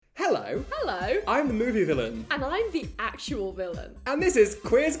Hello, Hello. I'm the movie villain. And I'm the actual villain. And this is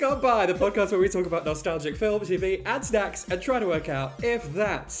Queers Gone By, the podcast where we talk about nostalgic film, TV, and snacks and try to work out if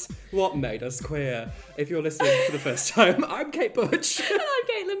that's what made us queer. If you're listening for the first time, I'm Kate Butch. And I'm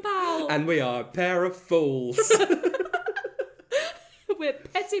Caitlin Powell. And we are a pair of fools. We're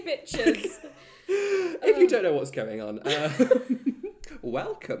petty bitches. If you don't know what's going on,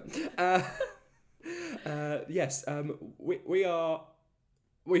 welcome. Yes, we are...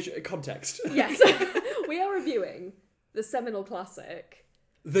 Context. Yes. We are reviewing the seminal classic,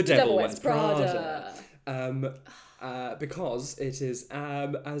 The Devil Wears Wears Prada. Because it is,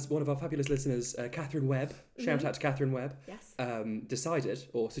 as one of our fabulous listeners, Catherine Webb, shout out to Catherine Webb, Yes. decided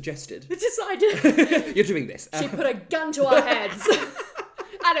or suggested, Decided. you're doing this. She put a gun to our heads.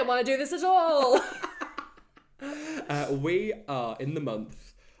 I don't want to do this at all. We are in the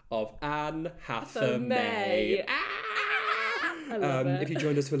month of Anne Hathaway. May. I love it. If you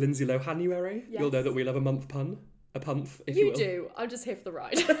joined us for Lindsay Lohanuary, Yes. you'll know that we love a month pun. A punth, if you You will. do. I'm just here for the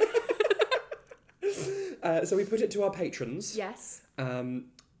ride. So we put it to our patrons. Yes.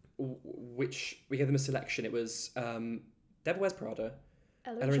 Which we gave them a selection. It was Devil Wears Prada,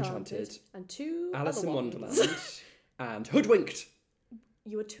 Ella Ella Enchanted. Enchanted, And two Alice other in ones. Wonderland, and Hoodwinked.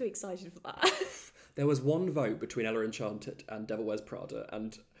 You were too excited for that. There was one vote between Ella Enchanted and Devil Wears Prada,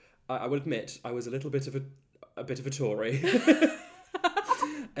 and I will admit I was a little bit of a Tory,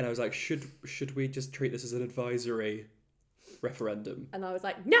 and I was like, should we just treat this as an advisory referendum? And I was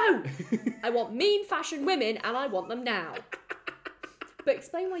like, no! I want mean fashion women and I want them now. But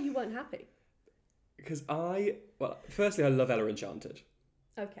explain why you weren't happy. Because firstly, I love Ella Enchanted.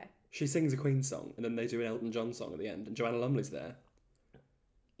 Okay. She sings a Queen song, and then they do an Elton John song at the end, and Joanna Lumley's there.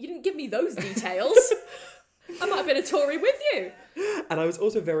 You didn't give me those details. I might have been a Tory with you. And I was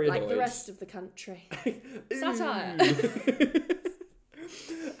also very annoyed. Like the rest of the country. Satire.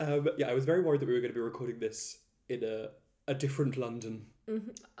 I was very worried that we were going to be recording this in a different London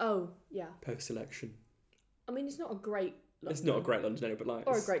Oh, yeah. post-election. I mean, it's not a great London. It's not a great London, but like...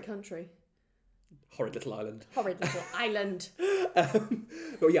 Or a great country. Horrid little island. Horrid little island.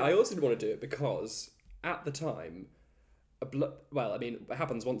 But yeah, I also didn't want to do it because at the time, it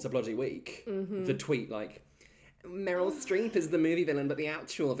happens once a bloody week. Mm-hmm. The tweet like, Meryl Streep is the movie villain, but the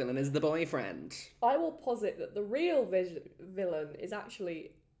actual villain is the boyfriend. I will posit that the real villain is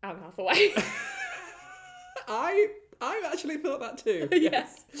actually Anne Hathaway. I actually thought that too.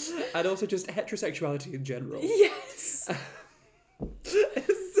 Yes. And also just heterosexuality in general. Yes.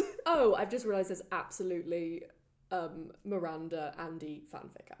 Oh, I've just realised there's absolutely Miranda Andy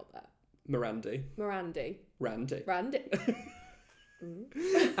fanfic out there. Randy. Randy.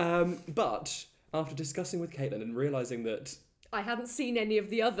 But after discussing with Caitlin and realising that I hadn't seen any of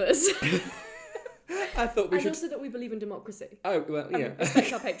the others. I thought we and should... also that we believe in democracy. Oh, well, yeah. And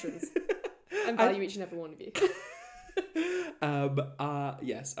respect our patrons. And value each and every one of you.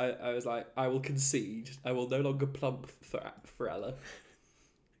 Yes, I was like, I will concede. I will no longer plump for Ella.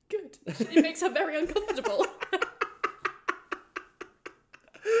 Good. It makes her very uncomfortable.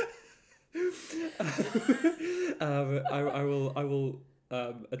 I will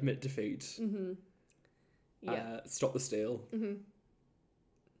admit defeat. Mm-hmm. Yeah. Stop the steal. Mm-hmm.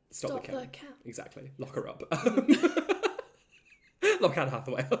 Stop the count. count. Exactly. Lock her up. Lock Anne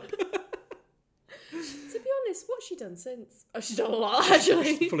Hathaway up. To be honest, what's she done since? Oh, she's done a lot,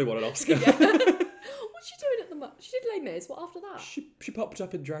 actually. She fully won an Oscar. Yeah. What's she doing at the moment? She did Les Mis. What after that? She popped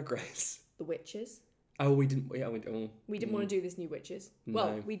up in Drag Race. The Witches. Oh, we didn't. Yeah, We didn't want to do this new Witches. No.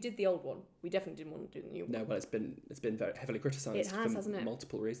 Well, we did the old one. We definitely didn't want to do the new one. No, well, it's been very heavily criticised It has, for hasn't it?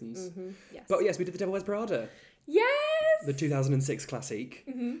 multiple reasons. Mm-hmm. Yes. But yes, we did The Devil Wears Prada, Yes. the 2006 classic.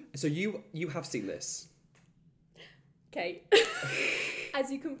 Mm-hmm. So you have seen this. Okay.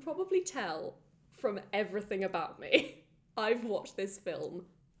 As you can probably tell from everything about me, I've watched this film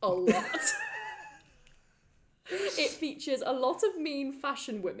a lot. It features a lot of mean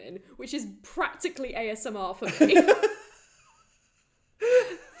fashion women, which is practically ASMR for me.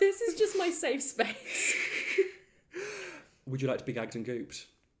 This is just my safe space. Would you like to be gagged and gooped?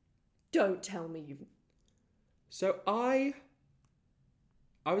 Don't tell me you've... So I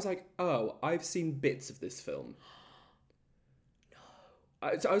was like, oh, I've seen bits of this film.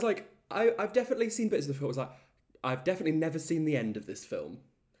 No. So I was like, I've definitely seen bits of the film. I was like, I've definitely never seen the end of this film.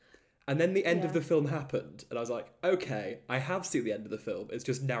 And then the end of the film happened, and I was like, okay, I have seen the end of the film. It's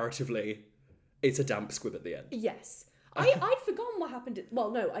just narratively, it's a damp squib at the end. Yes. I'd forgotten what happened. Well,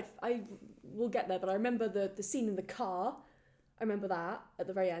 no, I will get there, but I remember the scene in the car. I remember that at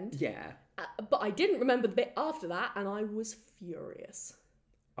the very end. Yeah. But I didn't remember the bit after that, and I was furious.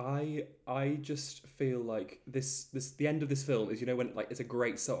 I just feel like this the end of this film is, you know, when like it's a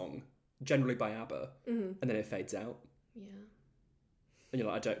great song, generally by ABBA, and then it fades out, Yeah. and you're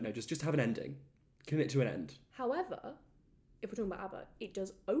like, I don't know, just have an ending, commit to an end. However, if we're talking about ABBA, it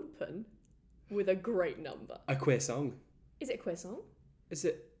does open with a great number. A queer song. Is it a queer song? Is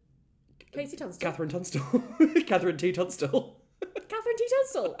it Casey Tunstall. Catherine Tunstall? Catherine T. Tunstall. Catherine T.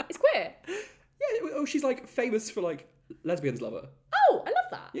 Tunstall. It's queer. Yeah. Oh, she's like famous for like Lesbians Lover. Oh, I love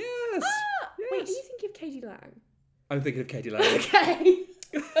that. Yes. Ah, Yes. wait, are you thinking of Katie Lang? I'm thinking of Katie Lang. Okay.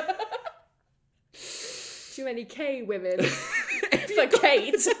 Too many K women for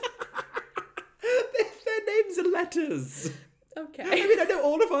Kate. Their names are letters. Okay. I mean, I know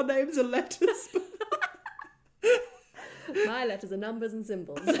all of our names are letters. But... My letters are numbers and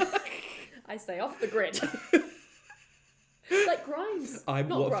symbols. I stay off the grid. Like Grimes. I'm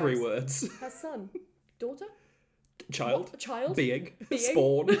Not what Grimes. 3 words? Her son. Daughter? Child. What? Child? Being. Being.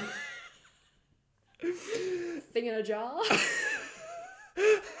 Spawn. Thing in a jar?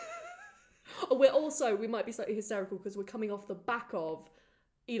 Oh, we might be slightly hysterical because we're coming off the back of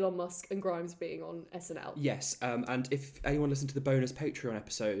Elon Musk and Grimes being on SNL. Yes, and if anyone listened to the bonus Patreon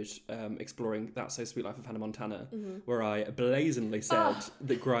episode exploring That's So Sweet Life of Hannah Montana, where I blazingly said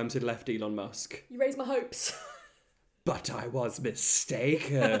that Grimes had left Elon Musk, You raised my hopes. but I was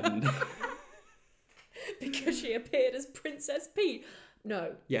mistaken. Because she appeared as Princess Pete. No.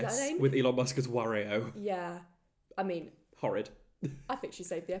 Is that Yes, her name? with Elon Musk as Wario. Yeah. I mean, Horrid. I think she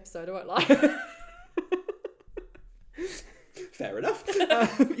saved the episode, I won't lie. Fair enough.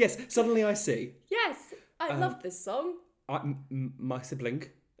 Yes, Suddenly I See. Yes, I love this song. My sibling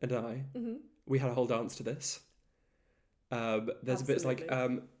and I, we had a whole dance to this. There's bits like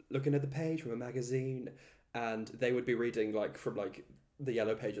Absolutely. looking at the page from a magazine, and they would be reading like from like the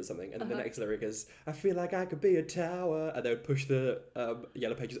yellow page or something, and then the next lyric is, I feel like I could be a tower, and they would push the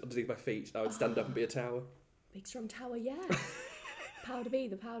yellow pages underneath my feet. I would stand up and be a tower. Big strong tower, yeah. Power to be,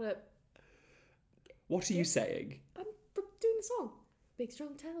 the power to... What are you saying? I'm doing the song. Big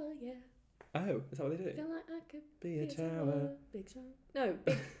strong tower, yeah. Oh, is that what they do? Feel like I could Be a tower. Big strong... No,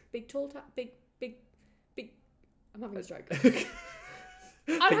 big tall tower, big... I'm having a stroke. I'm Think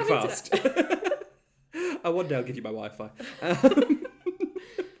having fast. internet. One day I'll give you my Wi-Fi. Am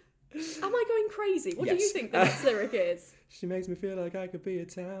I going crazy? What do you Yes. think the next lyric is? She makes me feel like I could be a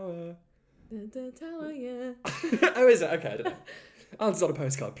tower. The tower, yeah. Oh, is it? Okay, I don't know. Answers on a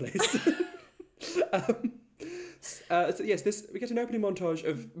postcard, please. So yes, we get an opening montage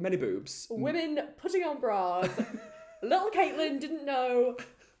of many boobs. Women putting on bras. Little Caitlin didn't know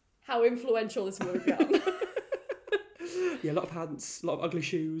how influential this would become. Yeah, a lot of pants, a lot of ugly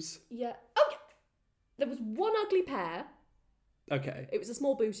shoes. Yeah. Oh, yeah. There was one ugly pair. Okay. It was a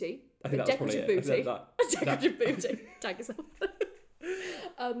small booty. I think a that was decorative probably it. booty. That, A decorative booty. Tag yourself.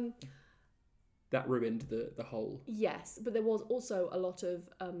 that ruined the whole... Yes, but there was also a lot of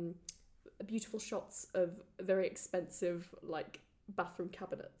beautiful shots of very expensive, like, bathroom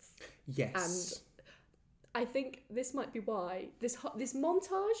cabinets. Yes. And I think this might be why this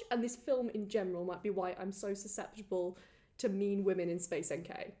montage and this film in general might be why I'm so susceptible to mean women in Space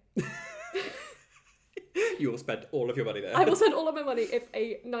NK. You will spend all of your money there. I will spend all of my money if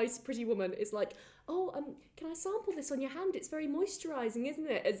a nice, pretty woman is like, "Oh, can I sample this on your hand? It's very moisturising, isn't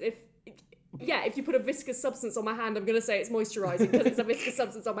it?" As if, yeah, if you put a viscous substance on my hand, I'm going to say it's moisturising because it's a viscous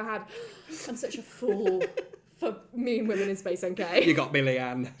substance on my hand. I'm such a fool for mean women in Space NK. You got me,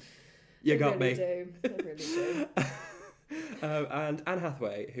 Leanne. You got really me. Do. They really do. And Anne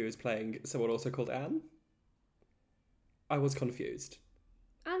Hathaway, who is playing someone also called Anne. I was confused.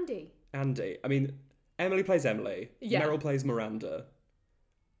 Andy. Andy. I mean, Emily plays Emily. Yeah. Meryl plays Miranda.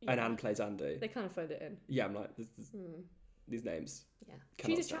 Yeah. And Anne plays Andy. They kind of phoned it in. Yeah, I'm like, these names. Yeah.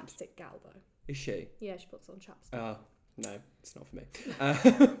 Cannot She's a stand. chapstick gal, though. Is she? Yeah, she puts on chapstick. Oh, no, it's not for me.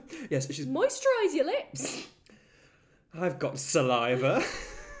 Yes, she's... Moisturise your lips. I've got saliva.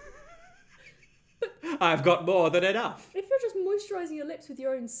 I've got more than enough. If you're just moisturising your lips with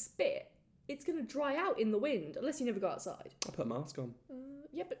your own spit, it's going to dry out in the wind, unless you never go outside. I'll put a mask on.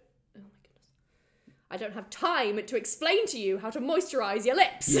 Yeah, but... Oh, my goodness. I don't have time to explain to you how to moisturise your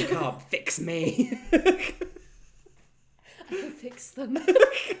lips. You can't fix me. I can fix them.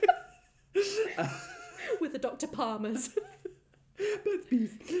 With the Dr. Palmer's. Burt's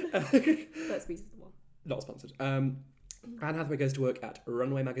Bees. Burt's Bees is the one. Not sponsored. Anne Hathaway goes to work at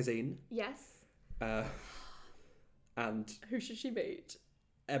Runway magazine. Yes. And Who should she meet?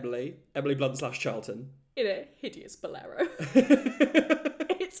 Emily Blunt / Charlton. In a hideous bolero.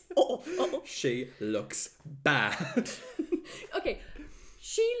 It's awful. She looks bad. Okay,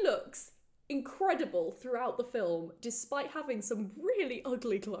 she looks incredible throughout the film, despite having some really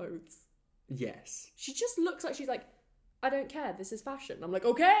ugly clothes. Yes. She just looks like she's like, I don't care, this is fashion. I'm like,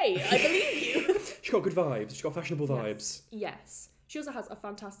 okay, I believe you. She's got good vibes. She's got fashionable vibes. Yes. She also has a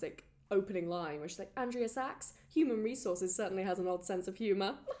fantastic opening line where she's like, Andrea Sachs, human resources certainly has an odd sense of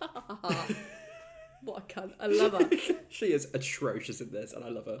humour. What a cunt. I love her. She is atrocious in this, and I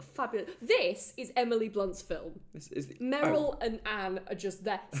love her. Fabulous. This is Emily Blunt's film. This is Meryl and Anne are just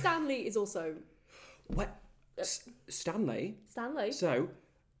there. Stanley is also... What? Stanley? Stanley. So,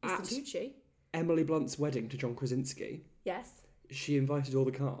 Mr. at Tucci. Emily Blunt's wedding to John Krasinski, Yes. she invited all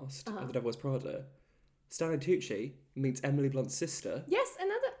the cast of The Devil Wears Prada. Stanley Tucci meets Emily Blunt's sister, Yes,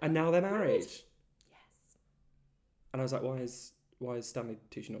 another... and now they're married. Yes. And I was like, why is Stanley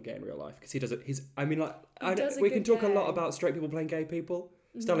Tucci not gay in real life? Because he does it. does a we can good talk a lot gay. about straight people playing gay people.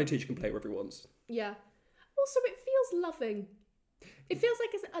 Stanley Tucci can play whoever he wants. Yeah. Also, it feels loving. It feels like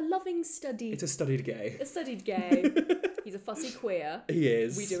it's a loving study. It's a studied gay. A studied gay. He's a fussy queer. He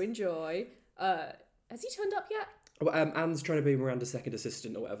is. We do enjoy. Has he turned up yet? Well, Anne's trying to be Miranda's second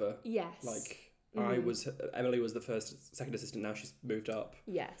assistant or whatever. Yes. Like, Emily was the first second assistant, now she's moved up.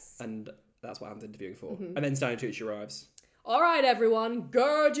 Yes. And that's what Anne's interviewing for. And then Stanley Tucci arrives. All right, everyone,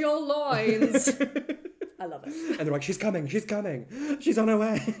 gird your loins. I love it. And they're like, she's coming, she's on her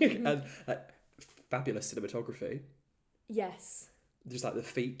way. And fabulous cinematography. Yes. Just like the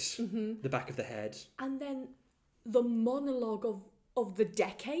feet, the back of the head. And then the monologue of the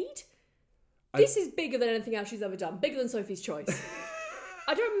decade. This is bigger than anything else she's ever done. Bigger than Sophie's Choice.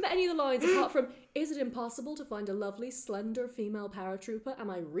 I don't remember any of the lines apart from, is it impossible to find a lovely, slender female paratrooper? Am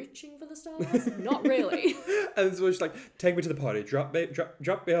I reaching for the stars? Not really. And so she's like, take me to the party, drop me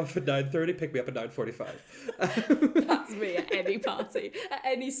off at 9:30, pick me up at 9:45. That's me at any party, at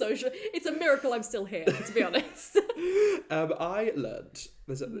any social. It's a miracle I'm still here, to be honest. I learned,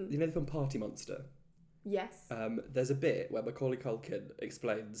 you know the film Party Monster? Yes. There's a bit where Macaulay Culkin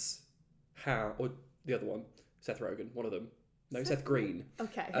explains how, or the other one, Seth Rogen, one of them. No, Seth Green.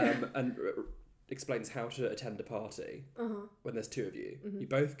 Okay. And explains how to attend a party when there's two of you. You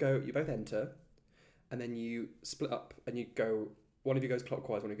both enter, and then you split up, and you go. One of you goes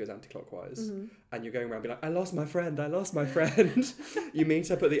clockwise, one of you goes anti-clockwise, and you're going around being like, I lost my friend. You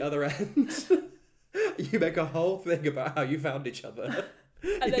meet up at the other end. You make a whole thing about how you found each other.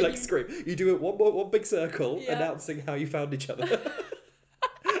 And you scream. You do it one big circle, announcing how you found each other,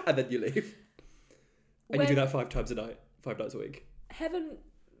 and then you leave. And you do that 5 times a night. 5 nights a week. Heaven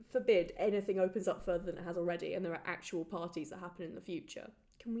forbid anything opens up further than it has already and there are actual parties that happen in the future.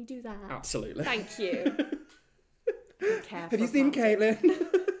 Can we do that? Absolutely. Thank you. Have you seen Caitlin?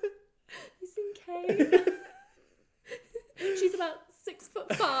 You seen Kate? She's about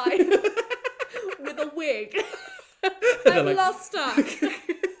 6'5" with a wig. I've lost her.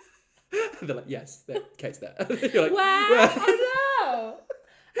 They're like, yes, Kate's there. You're like, wow. Oh no.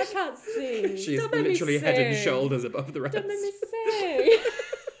 I can't see. She's literally head and shoulders above the rest. Don't make me sing.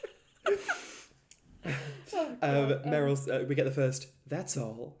 Meryl, we get the first, that's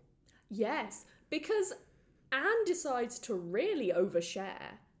all. Yes, because Anne decides to really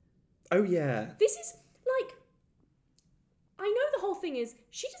overshare. Oh, yeah. This is, like, I know the whole thing is,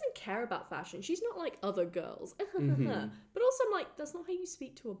 she doesn't care about fashion. She's not like other girls. But also I'm like, that's not how you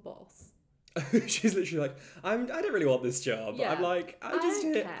speak to a boss. She's literally like, I don't really want this job. Yeah, I'm like,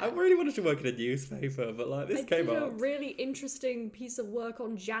 I really wanted to work in a newspaper, but like this came up. I did a really interesting piece of work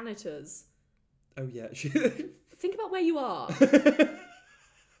on janitors. Oh yeah. Think about where you are.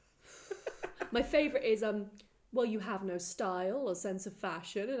 My favourite is, well, you have no style or sense of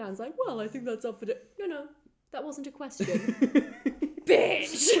fashion. And Anne's like, well, I think that's up for No, that wasn't a question.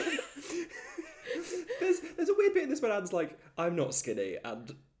 Bitch! There's a weird bit in this where Anne's like, I'm not skinny,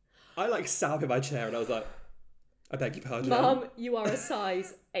 and I like sat up in my chair and I was like, I beg your pardon. Mum, you are a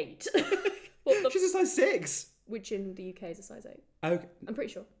size 8. She's a size 6. Which in the UK is a size 8. Okay. I'm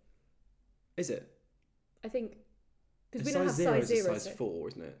pretty sure. Is it? I think. Because we size don't have 0 size 0. Is a size 4,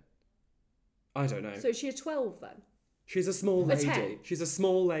 isn't it? I don't know. So is she a 12 then? She's a small lady. 10. She's a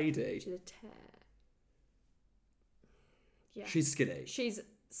small lady. She's a 10. Yeah. She's skinny. She's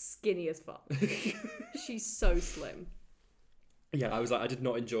skinny as fuck. She's so slim. Yeah, I was like, I did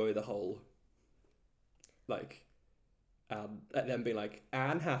not enjoy the whole, like, them being like,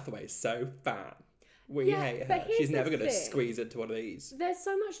 Anne Hathaway's so fat. We hate her. She's never going to squeeze into one of these. There's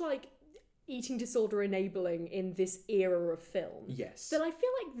so much, like, eating disorder enabling in this era of film. Yes. That I feel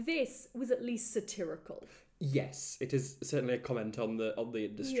like this was at least satirical. Yes, it is certainly a comment on the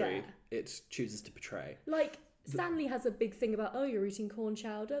industry. Yeah. It chooses to portray. Like, Stanley has a big thing about, oh, you're eating corn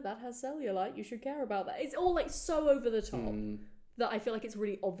chowder, that has cellulite, you should care about that. It's all, like, so over the top. that I feel like it's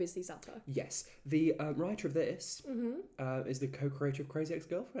really obviously satire. Yes. The writer of this Mm-hmm. is the co-creator of Crazy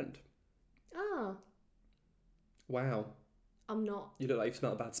Ex-Girlfriend. Ah, Wow. I'm not. You look like you've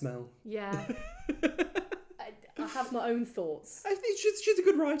smelled a bad smell. Yeah. I have my own thoughts. I think she's a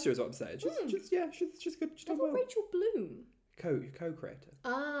good writer, is what I'm saying. She's she's good. She's I done thought well. Rachel Bloom. Co-creator.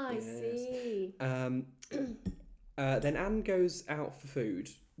 Ah, I Yes. see. Then Anne goes out for food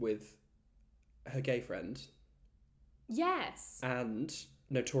with her gay friend Yes. and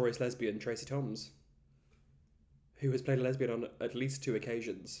notorious lesbian Tracy Toms, who has played a lesbian on at least 2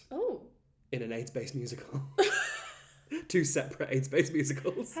 occasions Oh. in an AIDS-based musical. 2 separate AIDS-based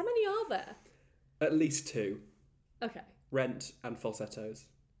musicals. How many are there? At least 2. Okay. Rent and Falsettos.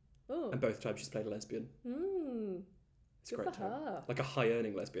 Oh. And both times she's played a lesbian. It's a Good great for time. her. Like a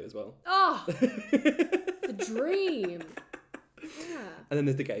high-earning lesbian as well. Oh, the dream. Yeah. And then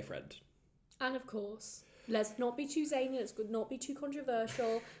there's the gay friend. And of course, let's not be too zany, let's not be too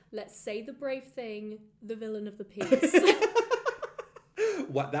controversial. Let's say the brave thing, the villain of the piece.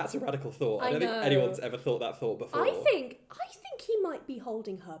 What? That's a radical thought. I don't think know. anyone's ever thought that thought before. I think he might be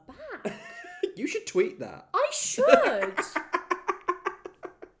holding her back. You should tweet that. I should.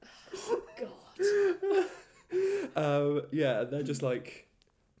 Oh, God. Yeah, they're just like,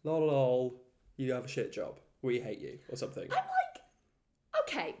 lol, lol, you have a shit job. We hate you, or something. I'm like,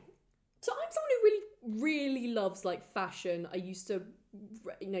 okay. So I'm someone who really, really loves like fashion. I used to,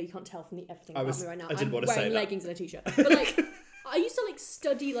 you can't tell from the everything about me right now. I didn't I'm want to say wearing that. leggings and a t-shirt. But like, I used to like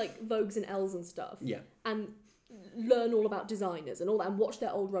study like Vogues and L's and stuff. Yeah. And learn all about designers and all that and watch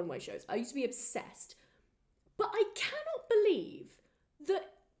their old runway shows. I used to be obsessed. But I cannot believe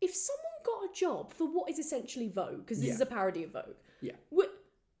that if someone got a job for what is essentially Vogue, because this Yeah. is a parody of Vogue, Yeah. you'd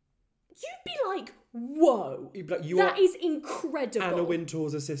be like, whoa, You'd be like, that is incredible. Anna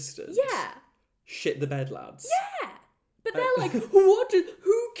Wintour's assistant. Yeah. Shit the bed, lads. Yeah. But they're like, who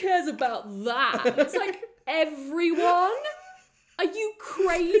cares about that? And it's like, everyone? Are you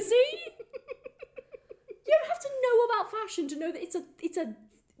crazy? You don't have to know about fashion to know that it's a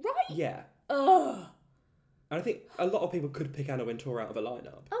right? Yeah. Ugh. And I think a lot of people could pick Anna Wintour out of a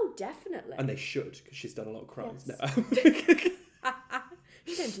lineup. Oh, definitely. And they should, because she's done a lot of crimes. Yes. No.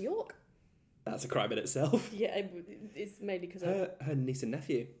 She came to York. That's a crime in itself. Yeah, it's mainly because Her niece and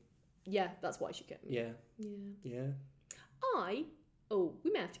nephew. yeah, that's why she came. Yeah. Yeah. Yeah.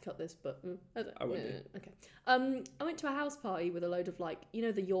 We may have to cut this, but I won't do. Okay. I went to a house party with a load of like,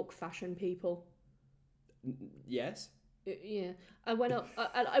 the York fashion people. Yes. Yeah, I went up.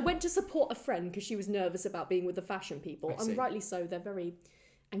 I went to support a friend because she was nervous about being with the fashion people, I see. and rightly so. They're very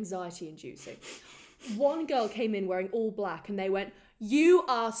anxiety-inducing. One girl came in wearing all black, and they went, "You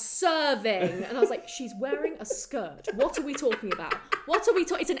are serving," and I was like, "She's wearing a skirt. What are we talking about? What are we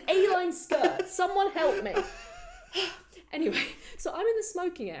talking? It's an A-line skirt. Someone help me." Anyway, so I'm in the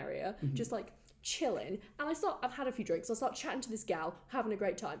smoking area, just like chilling, and I've had a few drinks. I start chatting to this gal, having a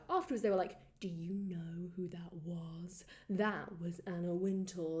great time. Afterwards, they were like, "Do you know who that was? That was Anna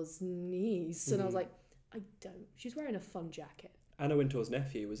Wintour's niece." And I was like, "I don't." She's wearing a fun jacket. Anna Wintour's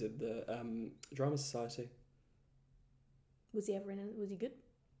nephew was in the Drama Society. Was he ever in it? Was he good?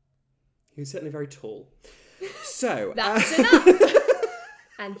 He was certainly very tall. So That's enough.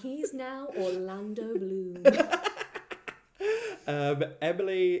 And he's now Orlando Bloom.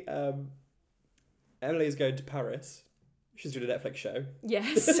 Emily is going to Paris. She's doing a Netflix show.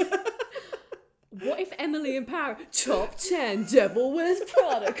 Yes. What if Emily in Paris? Top 10 Devil Wears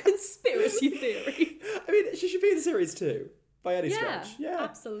Prada conspiracy theory. I mean, she should be in the series too, by any stretch. Yeah,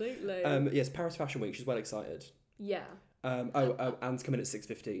 absolutely. Yes, Paris Fashion Week. She's well excited. Yeah. Anne's coming at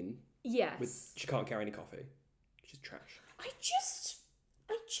 6:15. Yes. She can't carry any coffee. She's trash. I just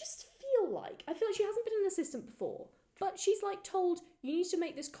feel like she hasn't been an assistant before, but she's like told, you need to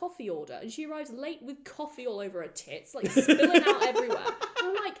make this coffee order, and she arrives late with coffee all over her tits, like spilling out everywhere. And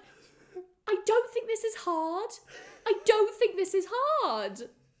I'm like, I don't think this is hard.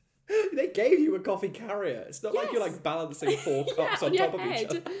 They gave you a coffee carrier. It's not like you're Yes. like balancing 4 cups on your top of each head.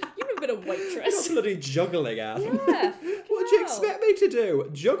 other. You've never been a You're waitress. not bloody juggling, Anne. Yeah. What do you expect me to do?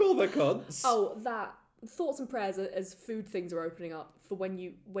 Juggle the cunts? Oh, that thoughts and prayers as food things are opening up for when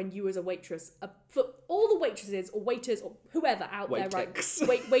you as a waitress, for all the waitresses or waiters or whoever out there, right?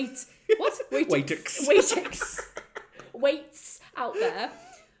 Waitix. Waitix. Waits out there.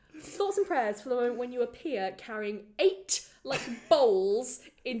 Thoughts and prayers for the moment when you appear carrying 8 like bowls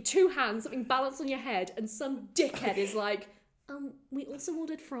in 2 hands, something balanced on your head, and some dickhead is like, we also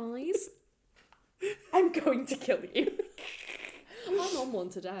ordered fries. I'm going to kill you. I'm on one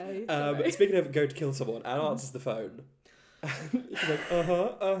today. Speaking of go to kill someone, Anne answers the phone. She's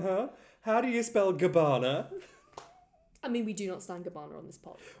like, How do you spell Gabbana? I mean, we do not stand Gabbana on this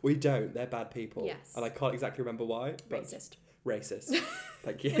pod. We don't. They're bad people. Yes. And I can't exactly remember why. But Racist. Racist.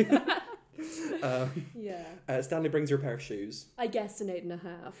 Thank you. Yeah. Stanley brings her a pair of shoes. I guess an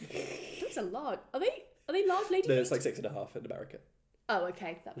 8.5. Those are large. Are they large lady No, feet? it's like 6.5 in America. Oh,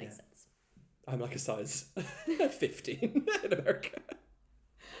 okay. That makes sense. I'm like a size 15 in America.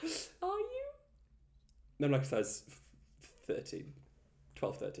 Are you? No, I'm like a size 13.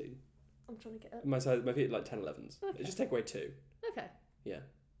 12, 13. I'm trying to get up. My feet are like 10, 11s. Okay. It just take away 2. Okay. Yeah.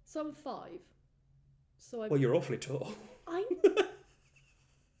 So I'm 5. So Well, you're awfully tall. I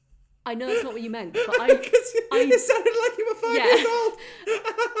know that's not what you meant, but Because it sounded like you were 5 years old.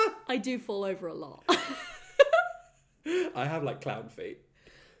 I do fall over a lot. I have like clown feet.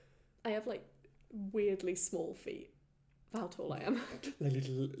 I have like weirdly small feet. For how tall I am. Like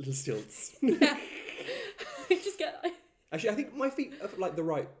little stilts. Yeah. I just get. Actually, I think my feet are like the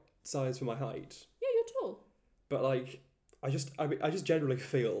right size for my height. Yeah, you're tall. But like, I just generally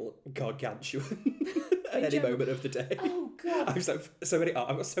feel gargantuan at any moment of the day. Oh god. I've got so many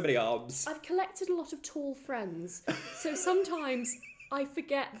arms. I've collected a lot of tall friends, so sometimes I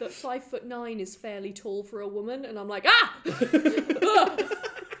forget that 5'9" is fairly tall for a woman, and I'm like, I'm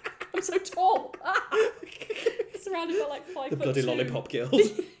so tall. Surrounded by like 5'2". The bloody lollipop guild.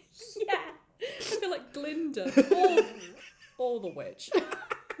 Yeah, I feel like Glinda or the witch.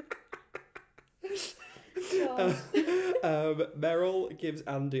 Meryl gives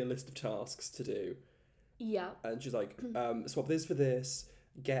Andy a list of tasks to do. Yeah. And she's like, swap this for this,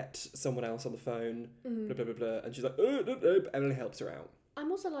 get someone else on the phone, blah, blah, blah, blah. And she's like, Emily helps her out.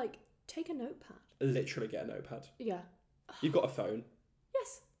 I'm also like, take a notepad. Literally get a notepad. Yeah. You've got a phone.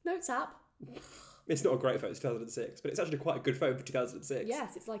 Yes, Notes app. It's not a great phone, it's 2006, but it's actually quite a good phone for 2006.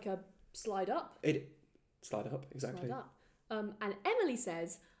 Yes, it's like a slide up. Slide up, exactly. Slide up. And Emily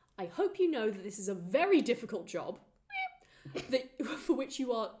says, I hope you know that this is a very difficult job for which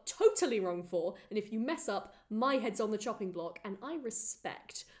you are totally wrong for, and if you mess up, my head's on the chopping block, and I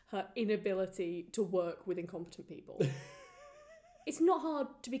respect her inability to work with incompetent people. It's not hard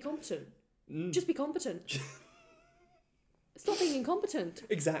to be competent. Just be competent. Stop being incompetent.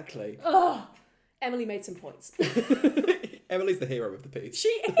 Exactly. Ugh. Emily made some points. Emily's the hero of the piece. She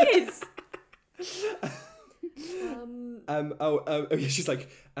is! Yeah, she's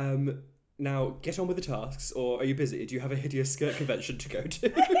like, now get on with the tasks, or are you busy? Do you have a hideous skirt convention to go to? A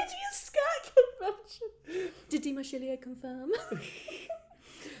hideous skirt convention. Did Dima Chillier confirm?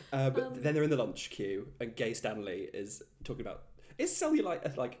 Then they're in the lunch queue, and Gay Stanley is talking about, is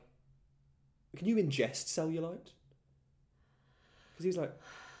cellulite, like, can you ingest cellulite? Because he's like...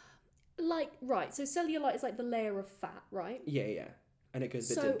 Like, right, so cellulite is like the layer of fat, right? Yeah. And it goes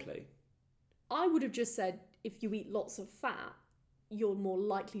a bit dimply. I would have just said, if you eat lots of fat, you're more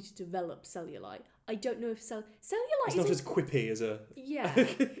likely to develop cellulite. I don't know if cellulite... It's not as quippy as a... Yeah.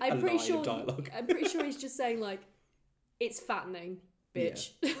 I'm pretty sure dialogue. I'm pretty sure he's just saying, like, it's fattening,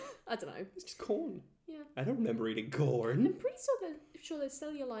 bitch. Yeah. I don't know. It's just corn. Yeah. I don't remember eating corn. I'm pretty sure there's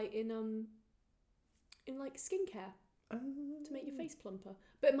cellulite in like skincare to make your face plumper.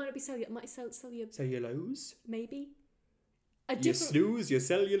 But it might not be cellulite. It might cellulose? Maybe. You snooze, you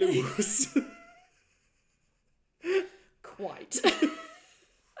cellulose. Quite.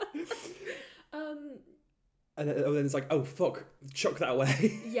 And then it's like, oh fuck, chuck that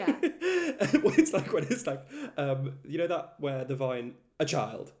away. Yeah. when it's like, you know that where the vine, a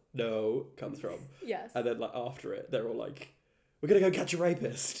child, no, comes from. Yes. And then like after it, they're all like, we're gonna go catch a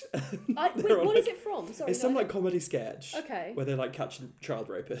rapist. Wait, what is it from? Sorry. It's some like comedy sketch. Okay. Where they like catch child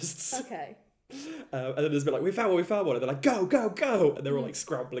rapists. Okay. And then there's a bit like, we found one, and they're like, go, go, go, and they're all like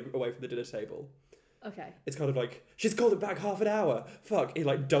scrambling away from the dinner table. Okay. It's kind of like, she's called it back half an hour. Fuck, he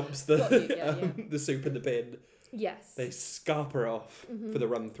like dumps the the soup in the bin. Yes. They scarp her off for the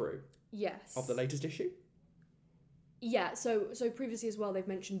run through. Yes. Of the latest issue. Yeah. So previously as well, they've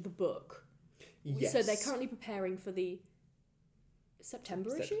mentioned the book. Yes. So they're currently preparing for the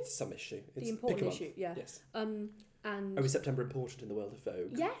September issue. Some issue. The important issue. Yeah. Yes. And. Oh, is September important in the world of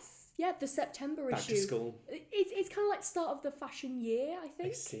Vogue? Yes. Yeah, the September issue. Back to school. It's kind of like start of the fashion year, I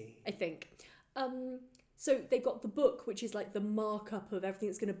think. I think. So they've got the book, which is like the markup of everything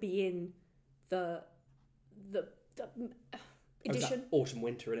that's going to be in the edition. Autumn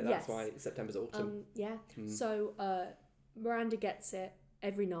winter, innit? That's Yes. why September's autumn. Yeah. So Miranda gets it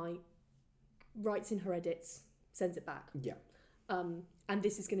every night, writes in her edits, sends it back. Yeah. And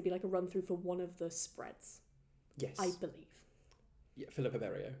this is going to be like a run through for one of the spreads. Yes. I believe. Yeah, Philippa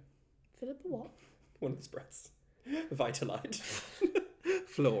Berio. Philippa what? One of the spreads. Vitalite.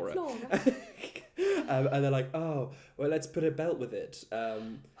 Flora. And they're like, oh, well, let's put a belt with it.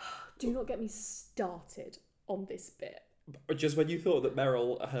 Do not get me started on this bit Just when you thought that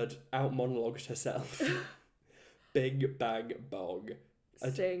Meryl had out-monologued herself. Bing, bang, bong.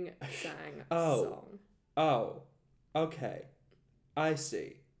 Sing, sang, Oh. song. Oh, okay. I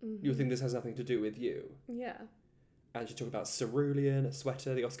see. Mm-hmm. You think this has nothing to do with you. Yeah. And she talked about cerulean, a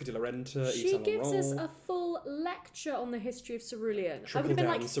sweater, the Oscar de la Renta, She Yves Saint gives us Laurent. a full lecture on the history of cerulean. I would Trickle have been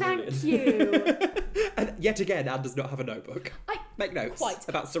down like, cerulean. thank you. And yet again, Anne does not have a notebook. Make notes Quite.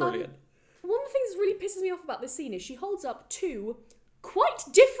 about cerulean. One of the things that really pisses me off about this scene is she holds up two quite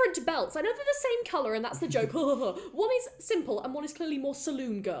different belts. I know they're the same colour and that's the joke. One is simple and one is clearly more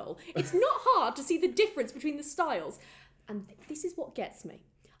saloon girl. It's not hard to see the difference between the styles. And this is what gets me.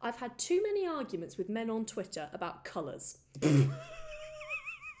 I've had too many arguments with men on Twitter about colours.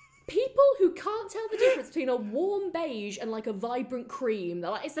 People who can't tell the difference between a warm beige and like a vibrant cream. They're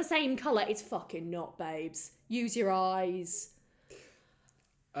like, it's the same colour. It's fucking not, babes. Use your eyes.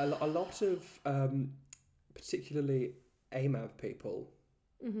 A lot of particularly AMAB people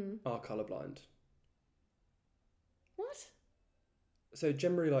are colourblind. What? So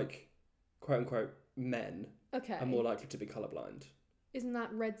generally, like, quote unquote, men Okay. are more likely to be colourblind. Isn't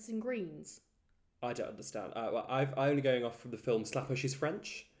that reds and greens? I don't understand. Well, I'm only going off from the film Slapper, She's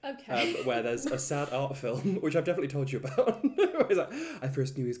French, Okay. where there's a sad art film, which I've definitely told you about. Where he's like, I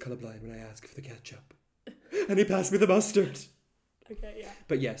first knew he was colourblind when I asked for the ketchup. And he passed me the mustard. Okay, yeah.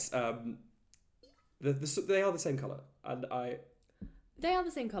 But yes, they are the same colour. And They are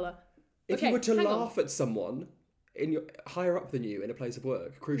the same colour. if Okay, you were to hang on. laugh at someone higher up than you in a place of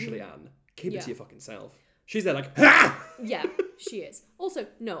work, crucially Anne, keep it Yeah. to your fucking self. She's there like, ha! Yeah, she is. Also,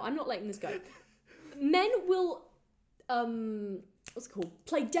 no, I'm not letting this go. Men will, what's it called?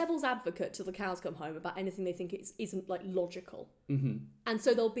 Play devil's advocate till the cows come home about anything they think isn't like logical. Mm-hmm. And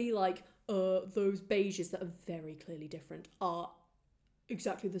so they'll be like, those beiges that are very clearly different are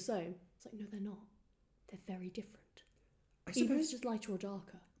exactly the same. It's like, no, they're not. They're very different. I Even if suppose it's just lighter or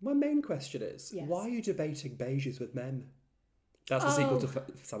darker. my main question is, Yes. why are you debating beiges with men? That's the sequel to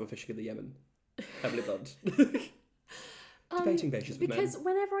Salmon Fishing in the Yemen. Emily Blunt. Debating beiges with men. Because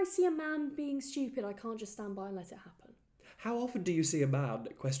whenever I see a man being stupid, I can't just stand by and let it happen. How often do you see a man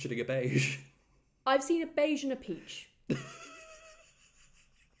questioning a beige? I've seen a beige and a peach.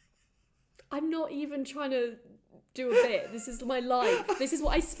 I'm not even trying to do a bit. This is my life. This is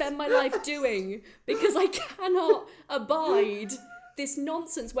what I spend my life doing because I cannot abide this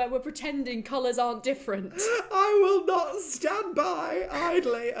nonsense where we're pretending colours aren't different. I will not stand by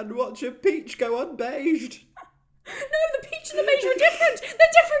idly and watch a peach go unbeiged. No, the peach and the beige are different.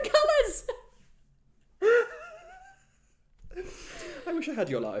 They're different colours. I wish I had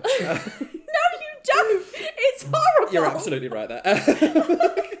your life. No, you don't. It's horrible. You're absolutely right there.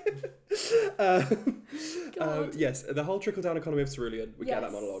 God. Yes, the whole trickle-down economy of cerulean, we get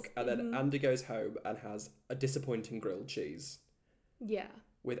that Yes. monologue. And then Andy goes home and has a disappointing grilled cheese Yeah.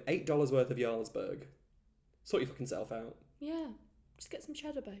 with $8 worth of Jarlsberg. Sort your fucking self out. Yeah. Just get some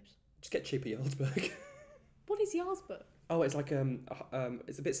cheddar, babes. Just get cheaper Jarlsberg. What is Jarlsberg? Oh, it's like,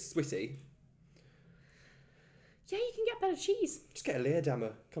 it's a bit Swissy. Yeah, you can get better cheese. Just get a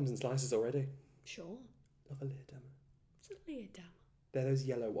Leerdammer. Comes in slices already. Sure. Love a Leerdammer. It's a Leerdam. They're those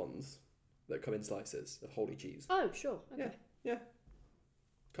yellow ones that come in slices of holy cheese. Oh, sure. Okay. Yeah.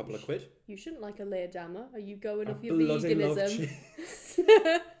 Couple of quid. You shouldn't like a Leerdammer. Are you going I off your bloody love veganism? cheese.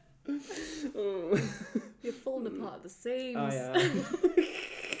 Oh. You're falling apart at the seams. I am.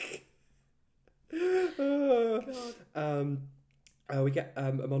 God. We get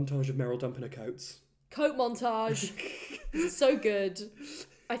a montage of Meryl dumping her coats. Coat montage. This is so good.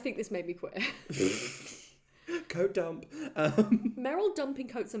 I think this made me quit. Coat dump. Meryl dumping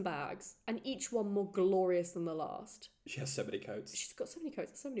coats and bags, and each one more glorious than the last. She has so many coats. She's got so many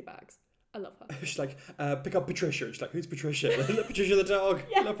coats and so many bags. I love her. She's like, pick up Patricia. And she's like, who's Patricia? Patricia the dog.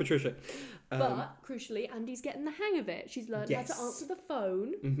 Yeah. Love Patricia. But crucially, Andy's getting the hang of it. She's learned how Yes. to answer the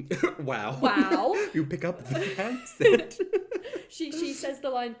phone. Wow. Wow. You pick up the handset. She says the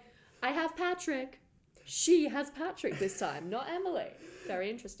line, I have Patrick. She has Patrick this time, not Emily. Very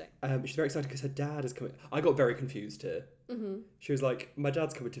interesting. She's very excited because her dad is coming. I got very confused here. Mm-hmm. She was like, my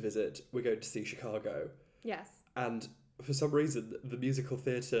dad's coming to visit. We're going to see Chicago. Yes. And for some reason, the musical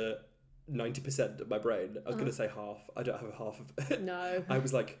theatre, 90% of my brain, I was going to say half. I don't have a half of it. No. I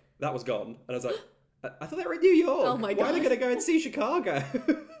was like, that was gone. And I was like, I thought they were in New York. Oh my Why are they God. going to go and see Chicago?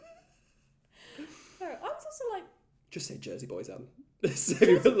 I was also like, Just say Jersey Boys, Anne.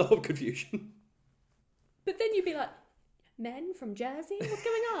 Save you a lot of confusion. but then you'd be like, men from Jersey? What's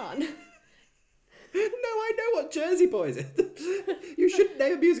going on? No, I know what Jersey Boys is. You shouldn't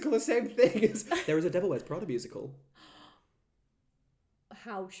name a musical the same thing as... There is a Devil Wears Prada musical.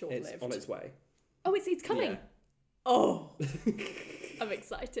 How short-lived. It's on its way. Oh, it's coming. Yeah. Oh, I'm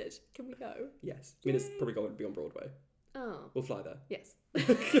excited. Can we go? Yes. I mean, it's probably going to be on Broadway. Oh, We'll fly there. yes.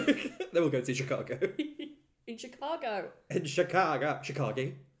 Then we'll go and see Chicago. In Chicago. In Chicago. Chicago.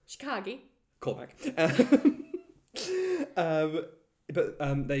 Callback.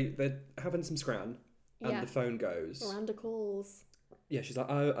 They're having some scran, and Yeah. the phone goes. Miranda calls. Yeah, she's like,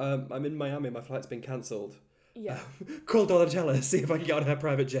 I'm in Miami. My flight's been cancelled. Yeah. Call Donatella, see if I can get on her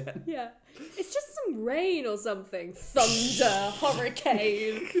private jet. Yeah. It's just some rain or something. Thunder,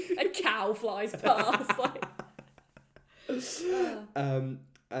 hurricane, a cow flies past. Like.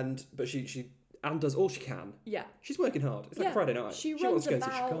 But she Anne does all she can. Yeah. She's working hard. It's like Yeah. Friday night. She wants runs to go and see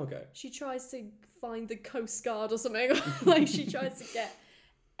about. Chicago. She tries to find the Coast Guard or something. Like she tries to get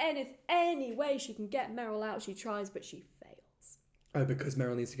any way she can get Meryl out. She tries, but she fails. Oh, because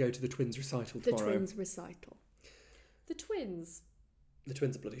Meryl needs to go to the Twins recital The tomorrow. Twins recital. The Twins. The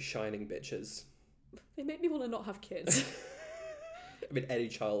Twins are bloody shining bitches. They make me want to not have kids. I mean, any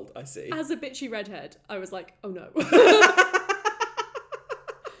child I see. As a bitchy redhead, I was like, oh no.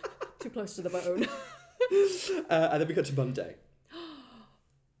 Too close to the bone. And then we got to Monday,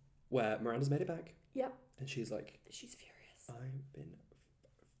 where Miranda's made it back, Yep. and she's like, She's furious. I've been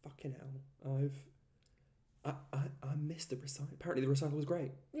fucking hell. I missed the recital. Apparently the recital was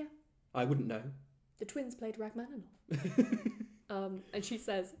great. Yeah. I wouldn't know. The Twins played Rachmaninoff. And she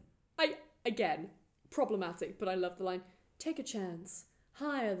says, again, problematic, but I love the line, take a chance,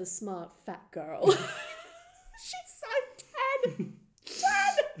 hire the smart fat girl. She's so 10.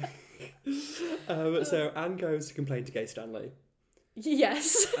 10! So Anne goes to complain to Gay Stanley.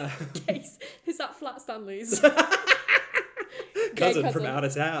 Yes. Case. Is that Flat Stanley's? Cousin from out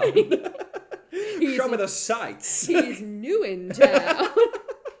of town. Show me the sights. He's new in town.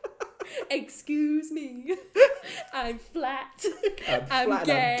 Excuse me. I'm flat. I'm flat and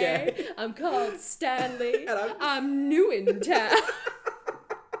gay. I'm called Stanley. And I'm new in town.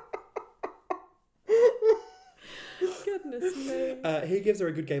 Goodness me. He gives her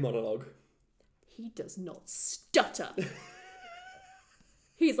a good gay monologue. He does not stutter.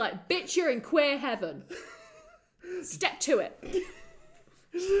 He's like, bitch, you're in queer heaven. Step to it.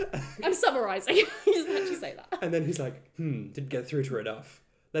 I'm summarising. He doesn't actually say that. And then he's like, didn't get through to her enough.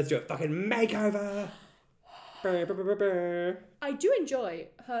 Let's do a fucking makeover. Brr, brr, brr, brr. I do enjoy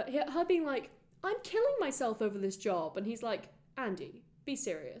her being like, I'm killing myself over this job. And he's like, Andy, be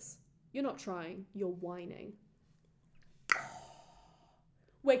serious. You're not trying. You're whining.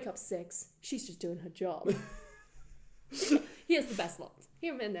 Wake up 6. She's just doing her job. He has the best lines.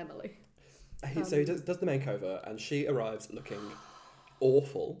 Him and Emily. So he does the makeover, and she arrives looking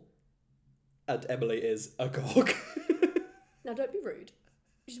awful. And Emily is agog. Now, don't be rude.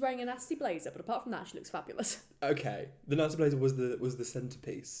 She's wearing a nasty blazer, but apart from that, she looks fabulous. Okay. The nasty blazer was the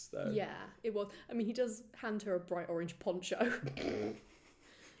centerpiece, though. Yeah, it was. I mean, he does hand her a bright orange poncho.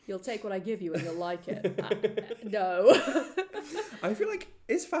 You'll take what I give you and you'll like it. No. I feel like,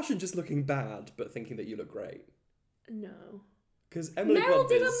 is fashion just looking bad, but thinking that you look great? No. Because Emily Meryl Blunt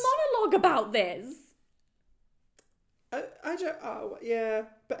did is... a monologue about this. I don't... Oh, yeah.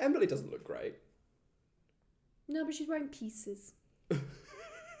 But Emily doesn't look great. No, but she's wearing pieces.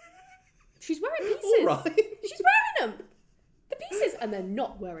 She's wearing pieces. All right. She's wearing them. The pieces. And they're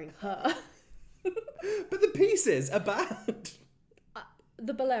not wearing her. But the pieces are bad.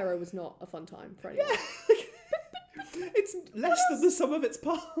 The bolero was not a fun time for anyone. Yeah. It's less than the sum of its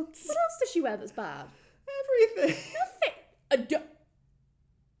parts. What else does she wear that's bad? Everything. Nothing.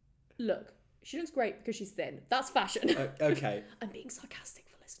 Look, she looks great because she's thin. That's fashion. Okay. I'm being sarcastic